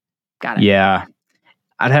you. Got it. Yeah.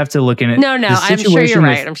 I'd have to look in it. No, I'm sure you're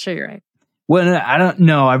right. Well, I don't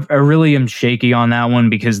know. I really am shaky on that one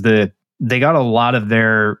because they got a lot of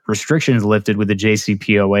their restrictions lifted with the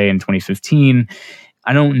JCPOA in 2015.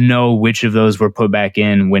 I don't know which of those were put back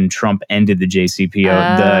in when Trump ended the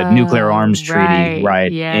JCPOA, the nuclear arms treaty,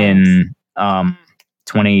 in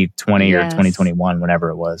 2020 or 2021, whenever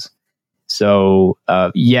it was. So,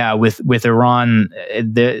 with Iran,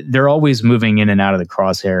 they're always moving in and out of the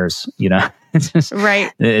crosshairs,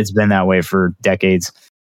 It's been that way for decades.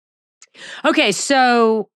 Okay,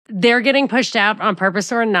 so they're getting pushed out on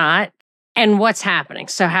purpose or not, and what's happening?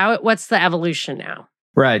 So what's the evolution now?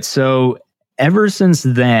 Right, so ever since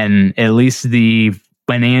then, at least the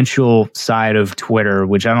financial side of Twitter,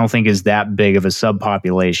 which I don't think is that big of a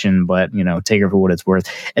subpopulation, but, take it for what it's worth,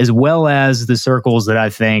 as well as the circles that I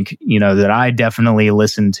think, that I definitely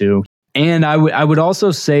listen to. And I would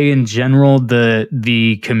also say in general,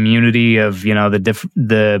 the community of,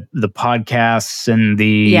 the podcasts and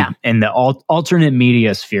the alternate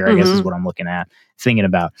media sphere, I guess is what I'm thinking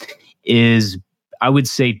about, is I would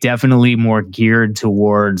say definitely more geared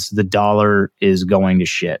towards the dollar is going to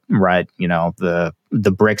shit, right?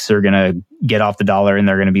 The BRICS are going to get off the dollar and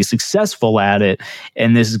they're going to be successful at it.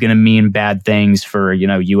 And this is going to mean bad things for,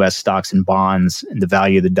 U.S. stocks and bonds and the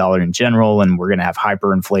value of the dollar in general. And we're going to have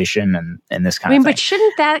hyperinflation and this kind of thing. But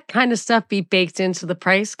shouldn't that kind of stuff be baked into the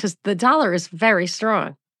price? Because the dollar is very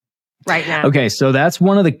strong right now. Okay, so that's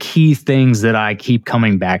one of the key things that I keep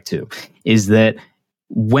coming back to is that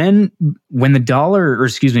when the dollar, or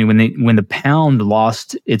excuse me, when the pound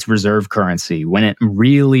lost its reserve currency, when it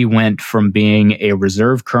really went from being a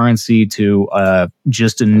reserve currency to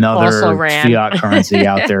just another fiat currency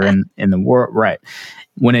out there in the world, right?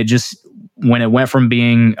 When it went from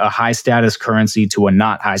being a high status currency to a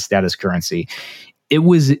not high status currency, it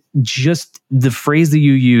was just the phrase that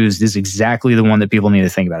you used is exactly the one that people need to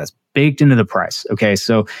think about. It's baked into the price. Okay,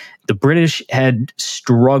 so the British had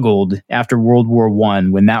struggled after World War I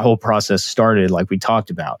when that whole process started, like we talked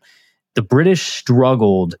about. The British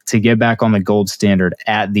struggled to get back on the gold standard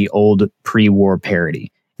at the old pre-war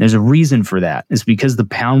parity. There's a reason for that. It's because the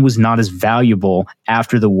pound was not as valuable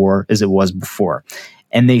after the war as it was before.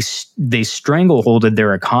 And they strangleholded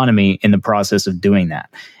their economy in the process of doing that.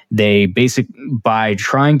 By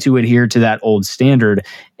trying to adhere to that old standard,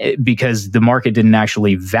 because the market didn't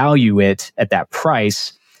actually value it at that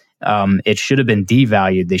price, it should have been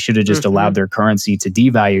devalued. They should have just allowed their currency to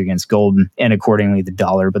devalue against gold and accordingly the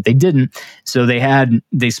dollar, but they didn't. So they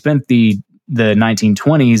spent the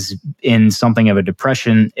 1920s in something of a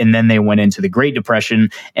depression, and then they went into the Great Depression,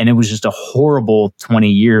 and it was just a horrible 20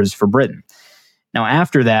 years for Britain. Now,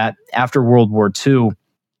 after that, after World War II,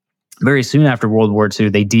 very soon after World War II,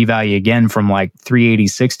 they devalue again from like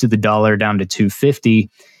 386 to the dollar down to 250.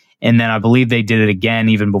 And then I believe they did it again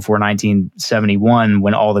even before 1971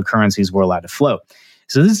 when all the currencies were allowed to float.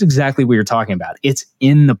 So this is exactly what you're talking about. It's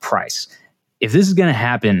in the price. If this is going to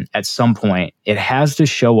happen at some point, it has to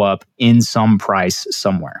show up in some price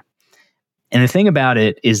somewhere. And the thing about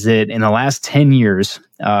it is that in the last 10 years,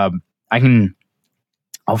 I'll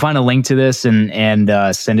find a link to this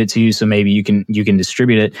and send it to you so maybe you can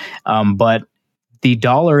distribute it. But the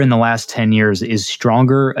dollar in the last 10 years is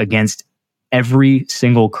stronger against every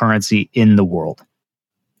single currency in the world.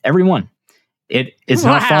 Every one. It's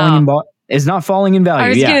not falling in it's not falling in value. I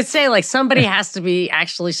was going to say, like, somebody has to be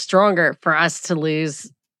actually stronger for us to lose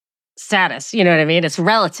status. You know what I mean? It's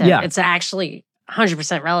relative. Yeah. It's actually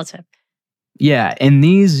 100% relative. Yeah, and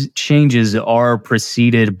these changes are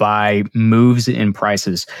preceded by moves in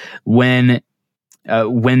prices. When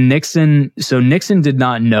Nixon did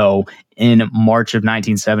not know in March of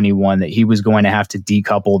 1971 that he was going to have to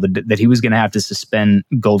decouple, that he was going to have to suspend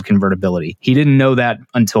gold convertibility. He didn't know that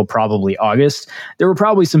until probably August. There were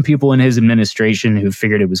probably some people in his administration who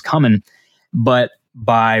figured it was coming, but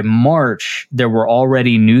by March, there were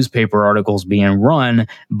already newspaper articles being run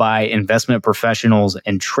by investment professionals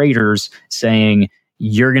and traders saying,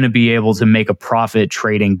 you're going to be able to make a profit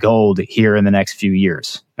trading gold here in the next few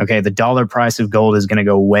years. Okay, the dollar price of gold is going to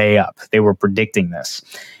go way up. They were predicting this.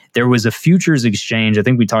 There was a futures exchange. I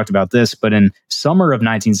think we talked about this, but in summer of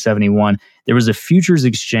 1971, there was a futures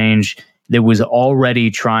exchange that was already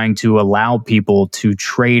trying to allow people to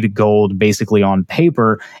trade gold basically on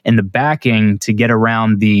paper, and the backing to get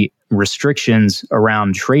around the restrictions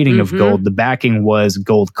around trading of gold, the backing was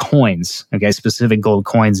gold coins, okay, specific gold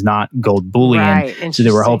coins, not gold bullion. Right, so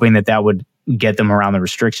they were hoping that would get them around the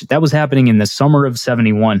restriction. That was happening in the summer of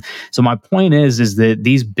 71. So my point is that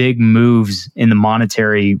these big moves in the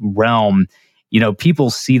monetary realm, people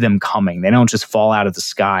see them coming. They don't just fall out of the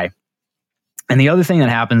sky. And the other thing that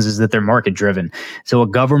happens is that they're market driven. So a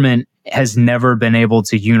government has never been able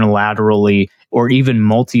to unilaterally or even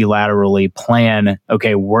multilaterally plan,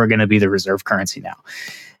 okay, we're going to be the reserve currency now.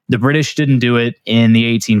 The British didn't do it in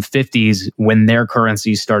the 1850s when their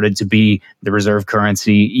currency started to be the reserve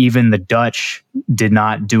currency. Even the Dutch did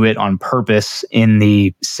not do it on purpose in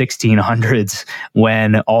the 1600s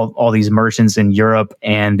when all these merchants in Europe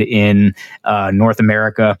and in North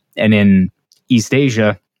America and in East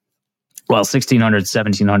Asia, 1600s,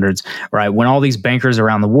 1700s, right? When all these bankers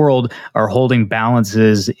around the world are holding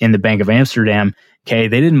balances in the Bank of Amsterdam, okay,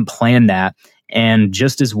 they didn't plan that. And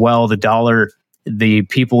just as well, the dollar, the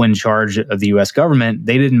people in charge of the US government,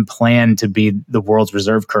 they didn't plan to be the world's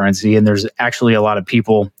reserve currency. And there's actually a lot of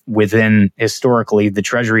people within, historically, the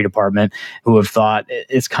Treasury Department who have thought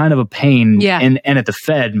it's kind of a pain, and at the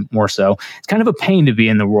Fed more so, it's kind of a pain to be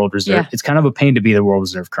in the world reserve. It's kind of a pain to be the world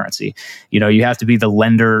reserve currency. You have to be the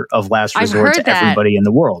lender of last resort to everybody in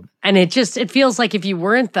the world. And it feels like if you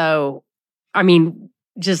weren't, though, I mean,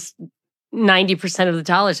 just 90% of the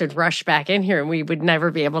dollars would rush back in here and we would never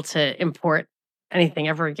be able to import anything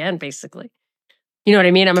ever again, basically. You know what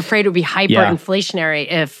I mean? I'm afraid it would be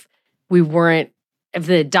hyperinflationary if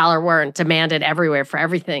the dollar weren't demanded everywhere for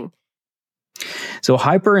everything. So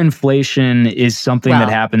hyperinflation is something that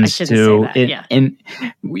happens to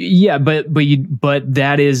but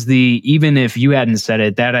that is even if you hadn't said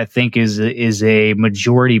it, that I think is a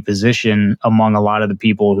majority position among a lot of the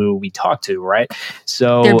people who we talk to, right?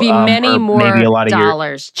 So there'd be many more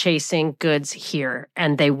dollars chasing goods here,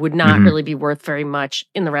 and they would not really be worth very much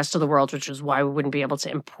in the rest of the world, which is why we wouldn't be able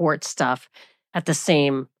to import stuff at the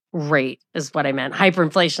same rate, is what I meant.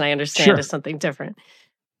 Hyperinflation, I understand, is something different.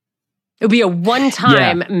 It would be a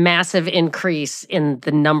one-time massive increase in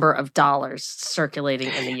the number of dollars circulating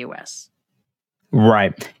in the U.S.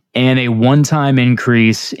 Right. And a one-time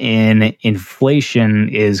increase in inflation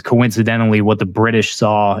is coincidentally what the British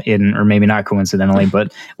saw or maybe not coincidentally,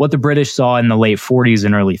 but what the British saw in the late 40s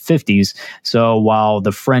and early 50s. So while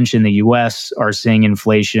the French in the U.S. are seeing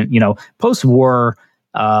inflation, post-war,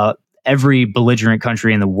 every belligerent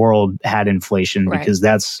country in the world had inflation because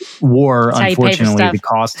that's war. That's unfortunately, the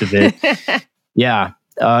cost of it. Yeah.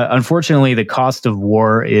 Unfortunately, the cost of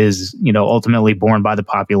war is, ultimately borne by the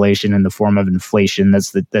population in the form of inflation.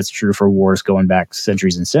 That's true for wars going back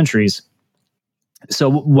centuries and centuries.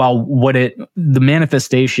 So while the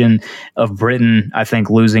manifestation of Britain, I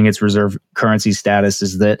think, losing its reserve currency status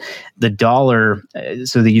is that the dollar,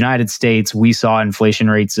 so the United States, we saw inflation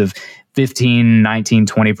rates of 15, 19,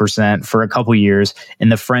 20% for a couple years,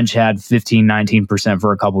 and the French had 15, 19%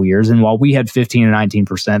 for a couple years. And while we had 15 and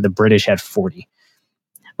 19%, the British had 40,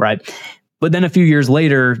 right? But then a few years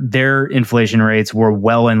later, their inflation rates were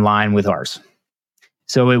well in line with ours.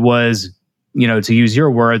 So it was, to use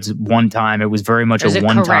your words, one time, it was very much a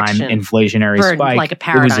one-time inflationary spike. Like a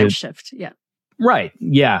paradigm shift. Yeah. Right.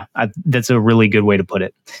 Yeah. That's a really good way to put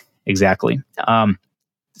it. Exactly.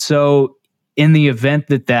 So in the event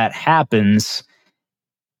that happens,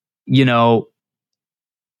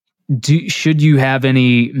 should you have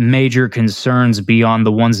any major concerns beyond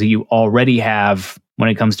the ones that you already have when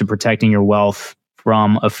it comes to protecting your wealth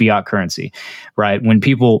from a fiat currency, right? When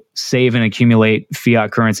people save and accumulate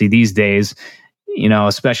fiat currency these days,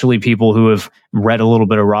 especially people who have read a little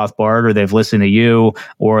bit of Rothbard, or they've listened to you,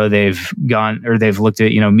 or they've looked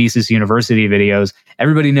at, Mises University videos.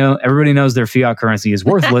 Everybody knows their fiat currency is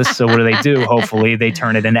worthless. So what do? Hopefully they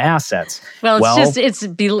turn it into assets.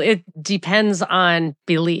 It depends on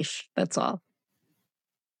belief. That's all.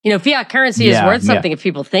 Fiat currency is worth something if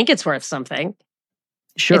people think it's worth something.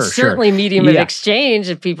 Sure, it's certainly medium of exchange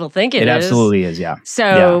if people think it is. It absolutely is, yeah.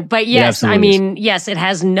 So, but yes, yes, it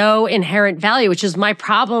has no inherent value, which is my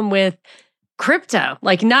problem with crypto.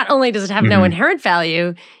 Like, not only does it have no inherent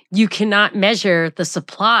value, you cannot measure the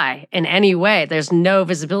supply in any way. There's no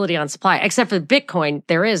visibility on supply. Except for Bitcoin,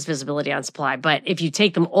 there is visibility on supply. But if you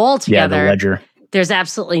take them all together, the ledger, there's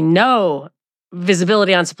absolutely no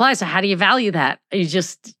visibility on supply. So how do you value that? You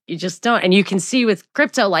just don't. And you can see with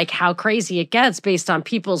crypto, like, how crazy it gets based on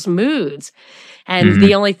people's moods. And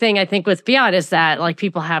the only thing I think with fiat is that, like,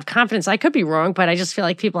 people have confidence. I could be wrong, but I just feel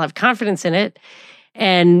like people have confidence in it.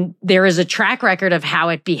 And there is a track record of how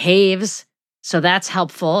it behaves. So that's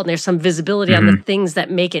helpful. And there's some visibility on the things that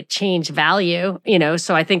make it change value,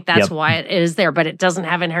 so I think that's why it is there, but it doesn't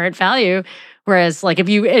have inherent value. Whereas, like, if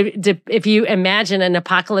you imagine an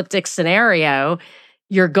apocalyptic scenario,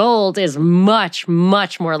 your gold is much,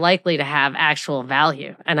 much more likely to have actual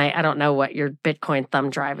value. And I don't know what your Bitcoin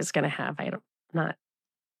thumb drive is going to have. Not.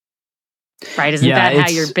 Right? Isn't that how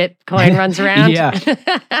your Bitcoin runs around?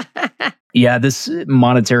 Yeah, this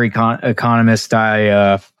monetary economist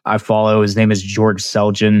I follow, his name is George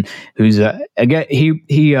Selgin, who's again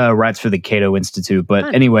he writes for the Cato Institute.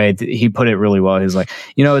 But anyway, he put it really well. He's like,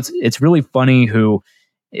 it's really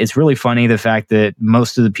funny the fact that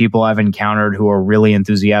most of the people I've encountered who are really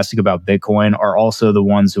enthusiastic about Bitcoin are also the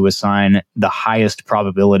ones who assign the highest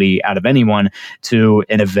probability out of anyone to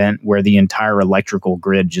an event where the entire electrical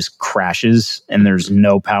grid just crashes and there's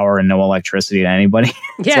no power and no electricity to anybody.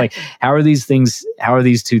 It's like, how are these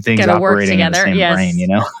two things operating in the same brain,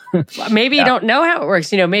 Maybe you don't know how it works.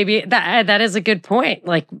 Maybe that is a good point.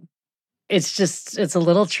 Like, it's a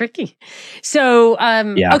little tricky. So,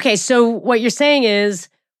 okay. So what you're saying is,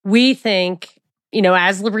 we think,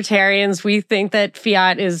 as libertarians, we think that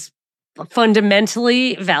fiat is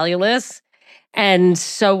fundamentally valueless. And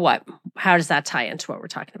so what? How does that tie into what we're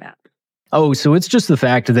talking about? Oh, so it's just the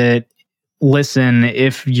fact that, listen,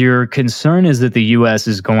 if your concern is that the U.S.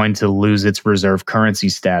 is going to lose its reserve currency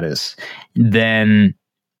status, then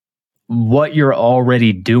what you're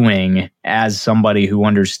already doing as somebody who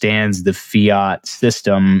understands the fiat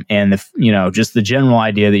system and just the general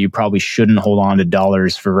idea that you probably shouldn't hold on to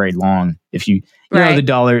dollars for very long. If you know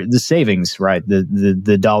the savings, right?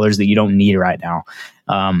 The dollars that you don't need right now.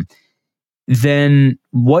 Then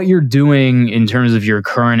what you're doing in terms of your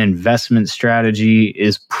current investment strategy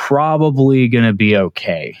is probably going to be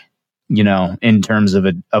okay, in terms of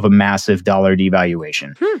a massive dollar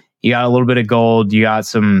devaluation. You got a little bit of gold, you got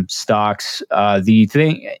some stocks. The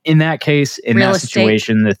thing in that case, in real that estate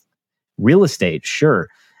situation, the real estate, sure.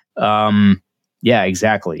 Yeah,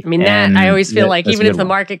 exactly. I mean, I always feel like even if the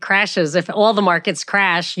market crashes, if all the markets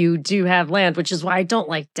crash, you do have land, which is why I don't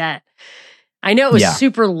like debt. I know it was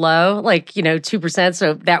super low, like, 2%.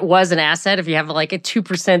 So that was an asset. If you have like a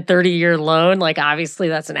 2% 30-year loan, like, obviously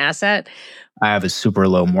that's an asset. I have a super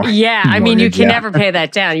low mortgage. Yeah, I mean, you can never pay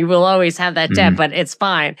that down. You will always have that debt, but it's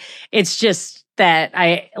fine. It's just that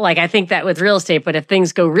I think that with real estate, but if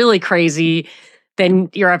things go really crazy,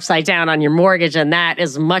 then you're upside down on your mortgage, and that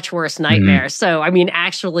is a much worse nightmare. So, I mean,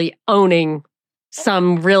 actually owning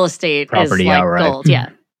some real estate property is like outright. Gold. Yeah.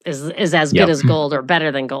 is as good as gold or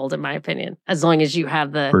better than gold, in my opinion, as long as you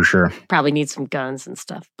have For sure. probably need some guns and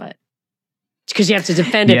stuff, but because you have to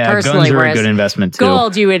defend it personally. Guns are whereas a good investment too.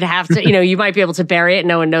 Gold, you would have to, you might be able to bury it and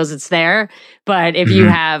no one knows it's there. But if you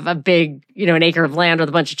have a big, an acre of land with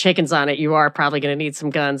a bunch of chickens on it, you are probably going to need some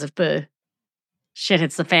guns if the shit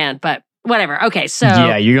hits the fan. But whatever. Okay, so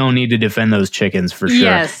yeah, you're going to need to defend those chickens for sure.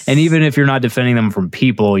 Yes. And even if you're not defending them from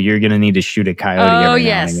people, you're going to need to shoot a coyote. Oh, every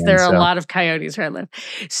yes. now and again, There are a lot of coyotes where I live.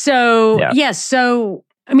 So, so,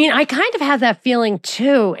 I kind of have that feeling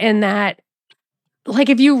too, in that, like,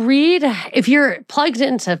 if you're plugged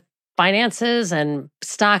into finances and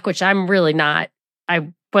stock, which I'm really not,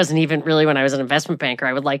 I wasn't even really when I was an investment banker.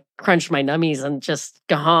 I would like crunch my nummies and just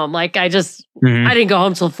go home. Like I didn't go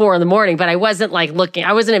home till 4 a.m, but I wasn't like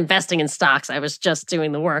I wasn't investing in stocks. I was just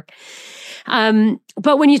doing the work.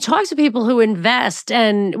 But when you talk to people who invest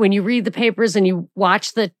and when you read the papers and you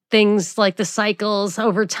watch the things like the cycles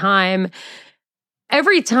over time,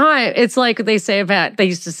 every time it's like they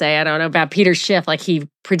used to say, I don't know, about Peter Schiff, like he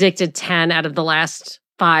predicted 10 out of the last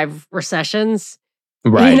 5 recessions.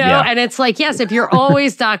 Right. And it's like, yes, if you're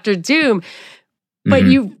always Dr. Doom, but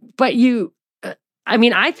I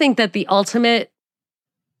think that the ultimate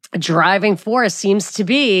driving force seems to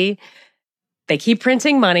be they keep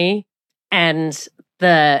printing money and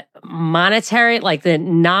the monetary, like the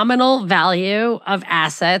nominal value of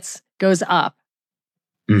assets goes up.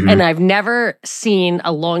 And I've never seen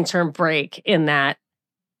a long-term break in that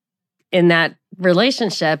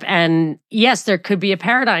relationship. And yes, there could be a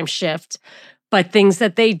paradigm shift, but things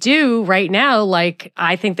that they do right now, like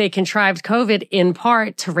I think they contrived COVID in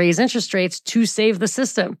part to raise interest rates to save the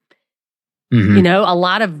system. A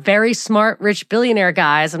lot of very smart, rich billionaire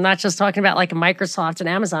guys. I'm not just talking about like Microsoft and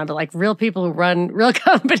Amazon, but like real people who run real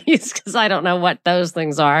companies, because I don't know what those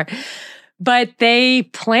things are. But they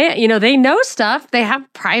plan, they know stuff. They have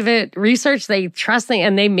private research. They trust things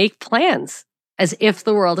and they make plans as if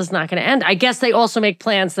the world is not going to end. I guess they also make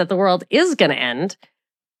plans that the world is going to end.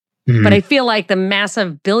 But I feel like the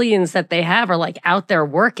massive billions that they have are like out there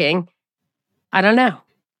working. I don't know.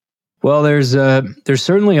 Well, there's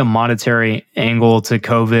certainly a monetary angle to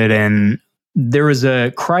COVID, and there was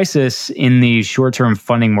a crisis in the short-term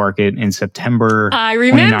funding market in September. I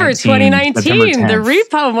remember 2019, the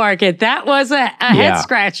repo market. That was a head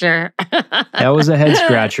scratcher. That was a head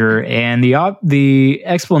scratcher, and the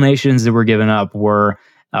explanations that were given up were,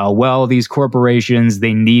 these corporations,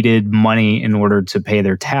 they needed money in order to pay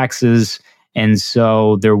their taxes. And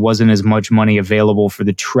so there wasn't as much money available for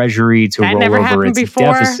the Treasury to roll over its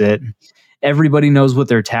deficit. Everybody knows what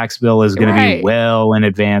their tax bill is going to be well in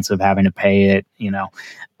advance of having to pay it.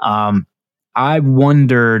 I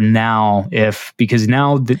wonder now because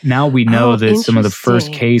now we know that some of the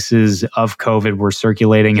first cases of COVID were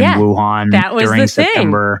circulating in Wuhan during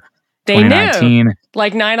September 2019. Knew.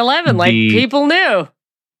 Like 9/11, like people knew.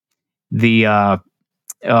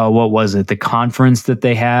 What was it? The conference that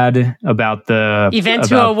they had about the Event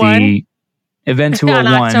 201. Event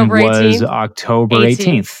 201 was October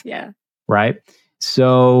 18th. Yeah. Right.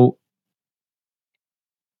 So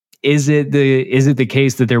is it the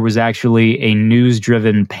case that there was actually a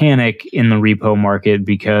news-driven panic in the repo market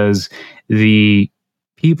because the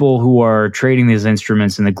people who are trading these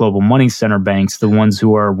instruments in the global money center banks, the ones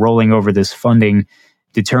who are rolling over this funding,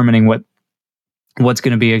 determining what's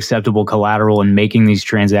going to be acceptable collateral and making these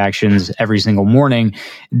transactions every single morning,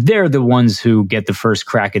 they're the ones who get the first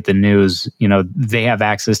crack at the news. They have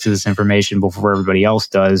access to this information before everybody else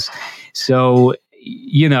does. So,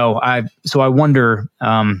 I wonder,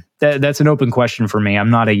 that's an open question for me.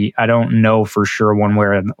 I don't know for sure one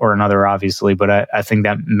way or another, obviously, but I think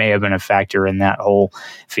that may have been a factor in that whole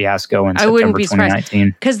fiasco in September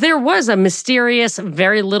 2019. Because there was a mysterious,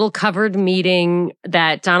 very little covered meeting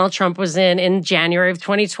that Donald Trump was in January of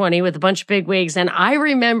 2020 with a bunch of bigwigs. And I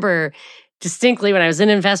remember distinctly when I was in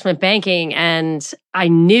investment banking and I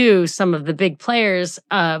knew some of the big players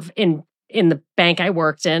in the bank I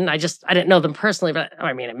worked in. I didn't know them personally, but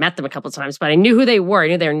I met them a couple of times, but I knew who they were. I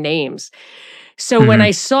knew their names. So when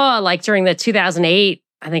I saw like during the 2008,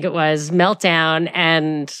 I think it was meltdown,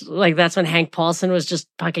 and like that's when Hank Paulson was just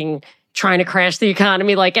fucking trying to crash the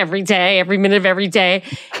economy like every day, every minute of every day.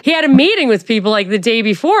 He had a meeting with people like the day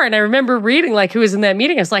before, and I remember reading like who was in that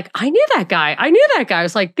meeting. I was like, I knew that guy. I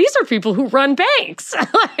was like, these are people who run banks.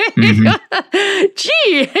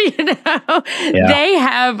 Gee, they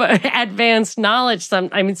have advanced knowledge.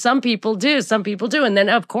 Some people do, and then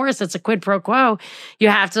of course it's a quid pro quo. You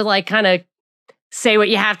have to like kind of say what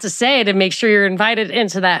you have to say to make sure you're invited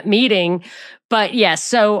into that meeting. But yes,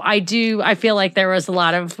 so I feel like there was a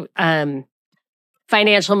lot of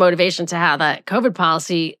financial motivation to how that COVID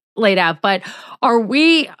policy laid out. But are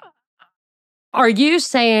you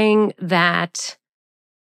saying that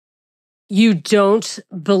you don't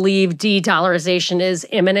believe de-dollarization is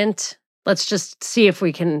imminent? Let's just see if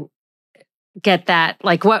we can get that.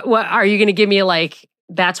 Like, what are you going to give me? Like,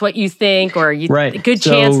 that's what you think, or you good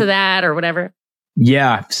chance of that, or whatever?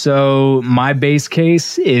 Yeah. So my base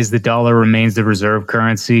case is the dollar remains the reserve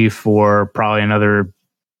currency for probably another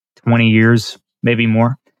 20 years, maybe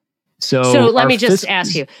more. So let me just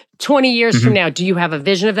ask you, 20 years from now, do you have a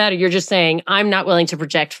vision of that? Or you're just saying, I'm not willing to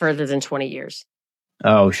project further than 20 years?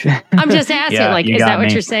 Oh, shit. I'm just asking, is that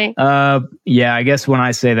what you're saying? Yeah, I guess when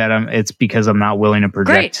I say that, it's because I'm not willing to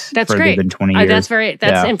project further than 20 years.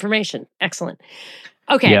 That's information. Excellent.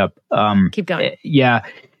 Okay. Yep. Keep going. Yeah.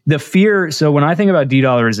 The fear, so when I think about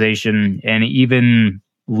de-dollarization, and even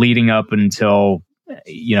leading up into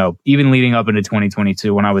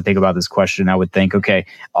 2022, when I would think about this question, I would think, okay,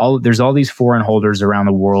 there's all these foreign holders around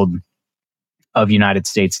the world of United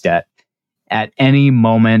States debt. At any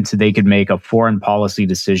moment, they could make a foreign policy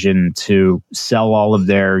decision to sell all of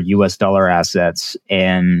their US dollar assets,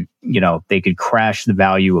 and, they could crash the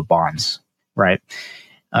value of bonds, right?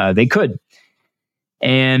 They could.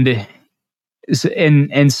 And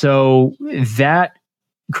so that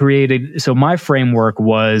created, so my framework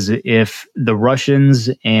was, if the Russians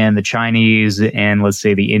and the Chinese and, let's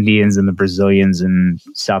say, the Indians and the Brazilians and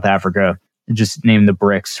South Africa, just name the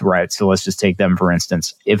BRICS, right? So let's just take them, for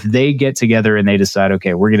instance. If they get together and they decide,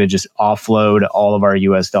 okay, we're going to just offload all of our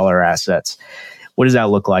US dollar assets, what does that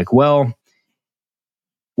look like? Well,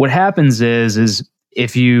 what happens is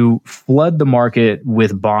if you flood the market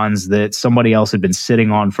with bonds that somebody else had been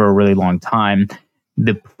sitting on for a really long time,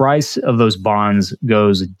 the price of those bonds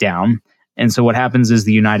goes down. And so what happens is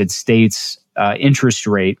the United States interest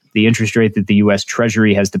rate, the interest rate that the US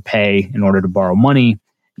Treasury has to pay in order to borrow money,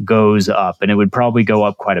 goes up. And it would probably go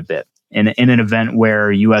up quite a bit. In an event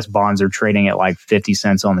where US bonds are trading at like 50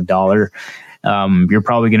 cents on the dollar, you're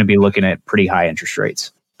probably going to be looking at pretty high interest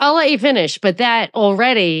rates. I'll let you finish, but that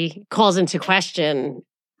already calls into question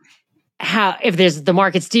how, if the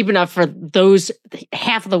market's deep enough for those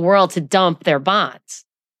half of the world to dump their bonds.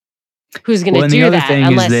 Who's going to do that? The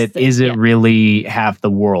other thing is it really half the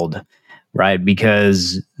world, right?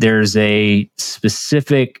 Because there's a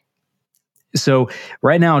specific. So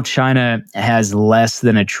right now, China has less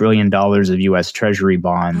than $1 trillion of U.S. Treasury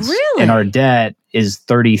bonds. Really? And our debt is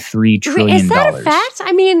 $33 trillion. Is that a fact?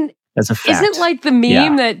 I mean, that's a fact. Isn't like the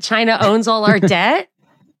meme that China owns all our debt?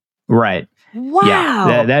 Right. Wow.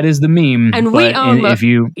 Yeah, that is the meme. And we own,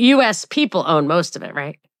 U.S. people own most of it,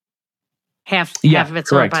 right? Half of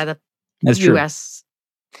it's owned by the U.S.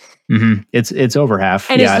 Mm-hmm. It's over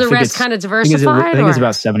half. And is the rest kind of diversified? I think it's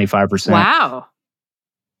about 75%. Wow.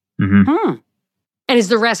 Mm-hmm. And is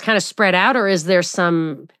the rest kind of spread out, or is there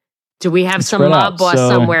do we have some mob boss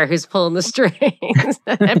somewhere who's pulling the strings?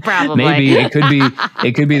 Probably. Maybe it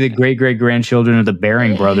could be the great grandchildren of the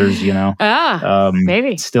Baring brothers,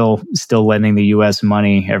 maybe still lending the US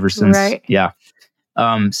money ever since. Right. Yeah.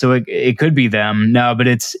 So it could be them. No, but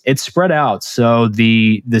it's spread out. So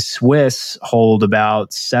the Swiss hold about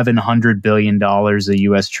 $700 billion of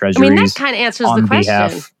US treasuries. I mean, that kind of answers the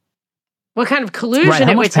question. What kind of collusion it would take?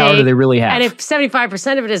 How much power do they really have? And if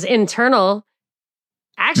 75% of it is internal,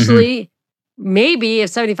 actually, maybe if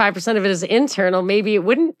 75% of it is internal, maybe it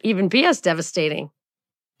wouldn't even be as devastating.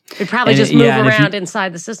 It'd probably just move around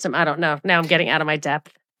inside the system. I don't know. Now I'm getting out of my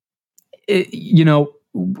depth. There's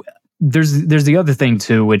the other thing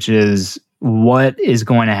too, which is what is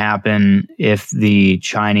going to happen if the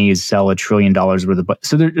Chinese sell $1 trillion worth of.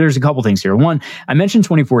 So there's a couple things here. One, I mentioned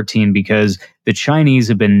 2014 because the Chinese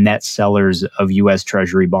have been net sellers of U.S.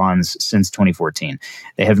 Treasury bonds since 2014.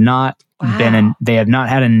 They have not they have not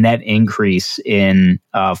had a net increase in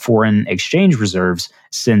foreign exchange reserves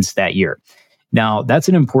since that year. Now, that's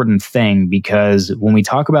an important thing because when we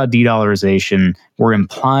talk about de-dollarization, we're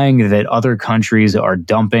implying that other countries are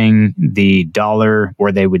dumping the dollar,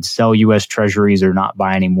 or they would sell U.S. treasuries or not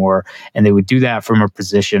buy anymore, and they would do that from a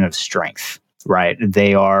position of strength, right?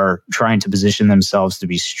 They are trying to position themselves to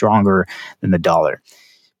be stronger than the dollar.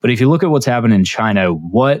 But if you look at what's happened in China,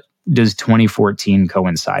 what does 2014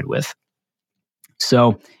 coincide with?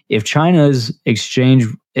 So if China's exchange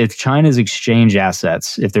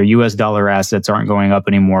assets, if their US dollar assets aren't going up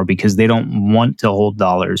anymore because they don't want to hold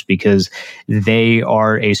dollars, because they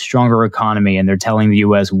are a stronger economy and they're telling the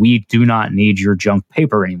US, we do not need your junk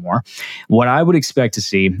paper anymore. What I would expect to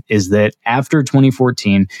see is that after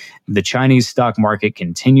 2014, the Chinese stock market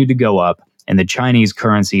continued to go up and the Chinese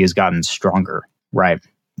currency has gotten stronger, right?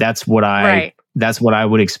 That's what I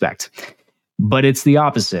would expect. But it's the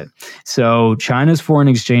opposite. So China's foreign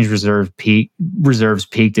exchange reserves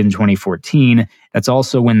peaked in 2014. That's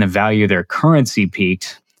also when the value of their currency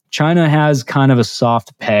peaked. China has kind of a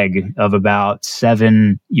soft peg of about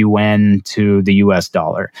 7 yuan to the US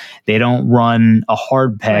dollar. They don't run a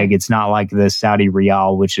hard peg. It's not like the Saudi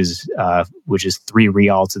rial, which is 3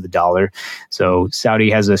 rial to the dollar. So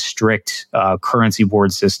Saudi has a strict currency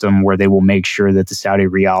board system where they will make sure that the Saudi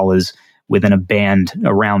rial is within a band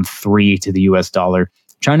around 3 to the US dollar.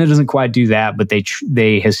 China doesn't quite do that, but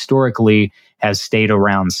they historically have stayed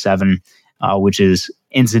around 7, which is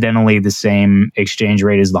incidentally the same exchange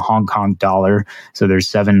rate as the Hong Kong dollar. So there's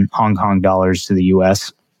 7 Hong Kong dollars to the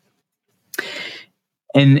US.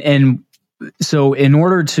 And so in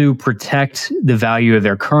order to protect the value of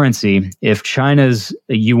their currency, if China's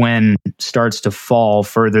yuan starts to fall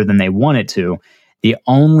further than they want it to, the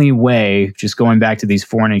only way, just going back to these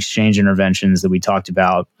foreign exchange interventions that we talked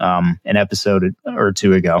about an episode or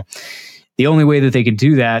 2 ago, the only way that they could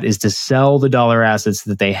do that is to sell the dollar assets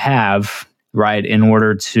that they have, right, in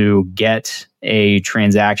order to get a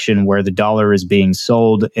transaction where the dollar is being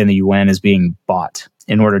sold and the yuan is being bought.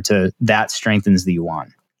 That strengthens the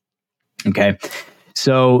yuan. Okay,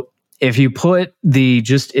 so if you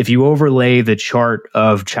overlay the chart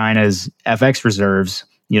of China's FX reserves,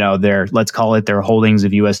 let's call it their holdings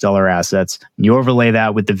of US dollar assets, and you overlay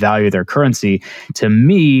that with the value of their currency, to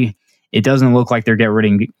me, it doesn't look like they're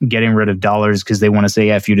getting rid of dollars because they want to say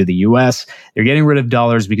F you to the US. They're getting rid of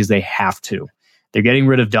dollars because they have to. They're getting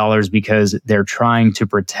rid of dollars because they're trying to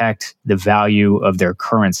protect the value of their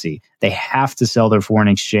currency. They have to sell their foreign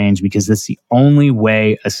exchange because that's the only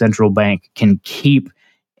way a central bank can keep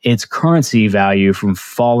its currency value from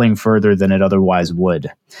falling further than it otherwise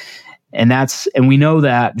would. And we know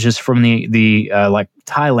that just from like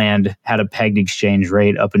Thailand had a pegged exchange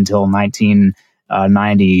rate up until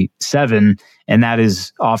 1997, and that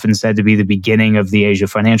is often said to be the beginning of the Asia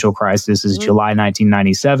financial crisis. Is July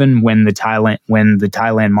 1997 when the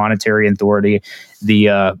Thailand Monetary Authority,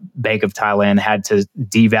 the Bank of Thailand, had to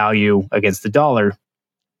devalue against the dollar,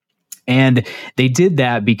 and they did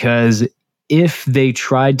that because if they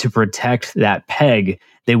tried to protect that peg,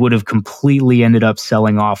 they would have completely ended up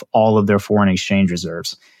selling off all of their foreign exchange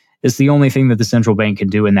reserves. It's the only thing that the central bank can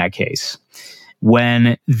do in that case.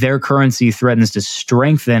 When their currency threatens to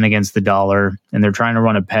strengthen against the dollar and they're trying to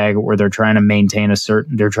run a peg, or they're trying to maintain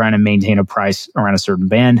a price around a certain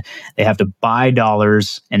band, they have to buy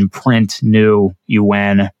dollars and print new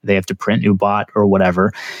yuan. They have to print new baht or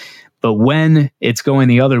whatever. But when it's going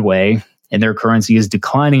the other way and their currency is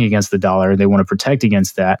declining against the dollar, they want to protect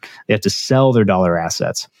against that, they have to sell their dollar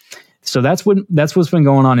assets. So that's what's been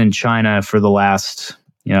going on in China for the last,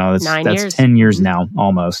 that's 10 years now,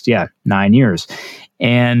 almost. Yeah, 9 years.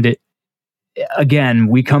 And again,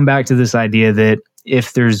 we come back to this idea that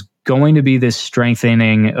if there's going to be this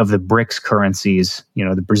strengthening of the BRICS currencies,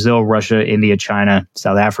 the Brazil, Russia, India, China,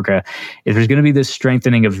 South Africa, if there's going to be this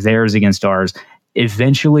strengthening of theirs against ours,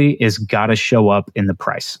 eventually it's got to show up in the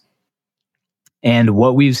price. And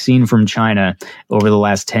what we've seen from China over the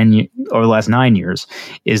last 9 years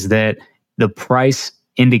is that the price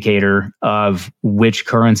indicator of which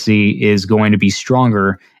currency is going to be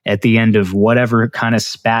stronger at the end of whatever kind of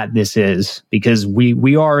spat this is, because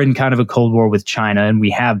we are in kind of a Cold War with China, and we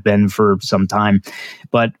have been for some time.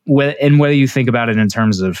 But whether you think about it in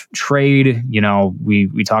terms of trade,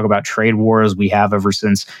 we talk about trade wars. We have ever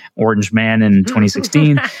since Orange Man in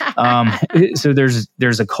 2016. So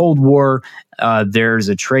there's a Cold War, there's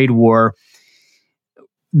a trade war.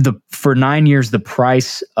 For 9 years, the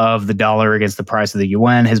price of the dollar against the price of the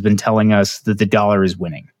yuan has been telling us that the dollar is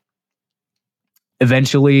winning.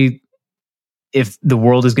 Eventually, if the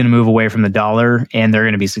world is going to move away from the dollar and they're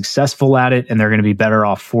going to be successful at it and they're going to be better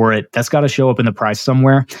off for it, that's got to show up in the price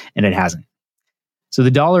somewhere, and it hasn't. So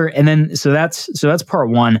the dollar, and then so that's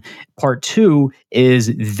part one. Part two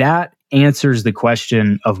is that answers the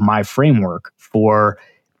question of my framework for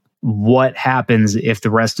what happens if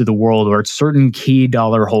the rest of the world, or certain key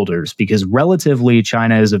dollar holders, because relatively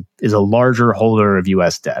China is a larger holder of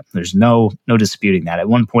US debt. There's no disputing that. At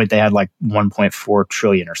one point they had like 1.4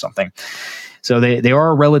 trillion or something. So they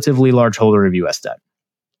are a relatively large holder of US debt.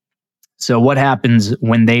 So what happens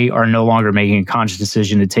when they are no longer making a conscious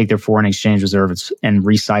decision to take their foreign exchange reserves and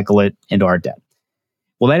recycle it into our debt?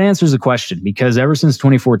 Well, that answers the question, because ever since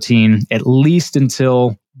 2014, at least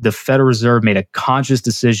until the Federal Reserve made a conscious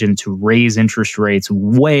decision to raise interest rates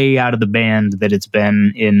way out of the band that it's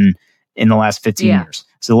been in the last 15 years.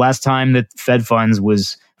 So the last time that Fed funds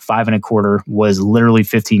was 5.25 was literally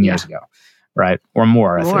 15 years ago, right? Or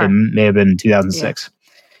more. It may have been 2006.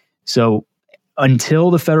 So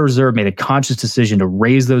until the Federal Reserve made a conscious decision to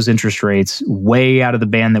raise those interest rates way out of the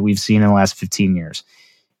band that we've seen in the last 15 years,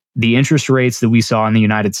 the interest rates that we saw in the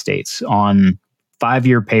United States on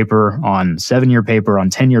 5-year paper, on 7-year paper, on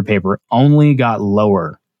 10-year paper only got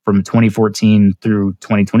lower from 2014 through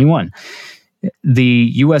 2021.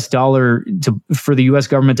 The US dollar for the US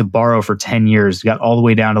government to borrow for 10 years got all the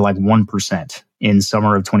way down to like 1% in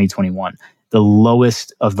summer of 2021. The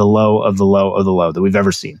lowest of the low of the low of the low that we've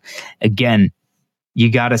ever seen. Again,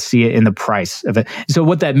 you got to see it in the price of it. So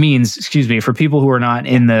what that means, for people who are not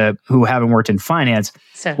who haven't worked in finance,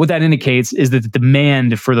 what that indicates is that the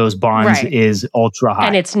demand for those bonds is ultra high.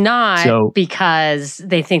 And it's not because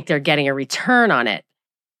they think they're getting a return on it.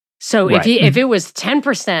 So if it was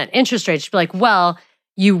 10% interest rate, you'd be like, well,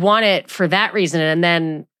 you want it for that reason. And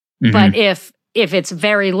then, but if it's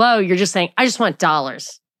very low, you're just saying, I just want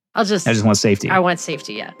dollars. I just want safety. I want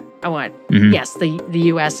safety, yeah. I want, yes, the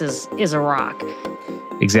US is a rock.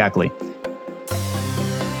 Exactly.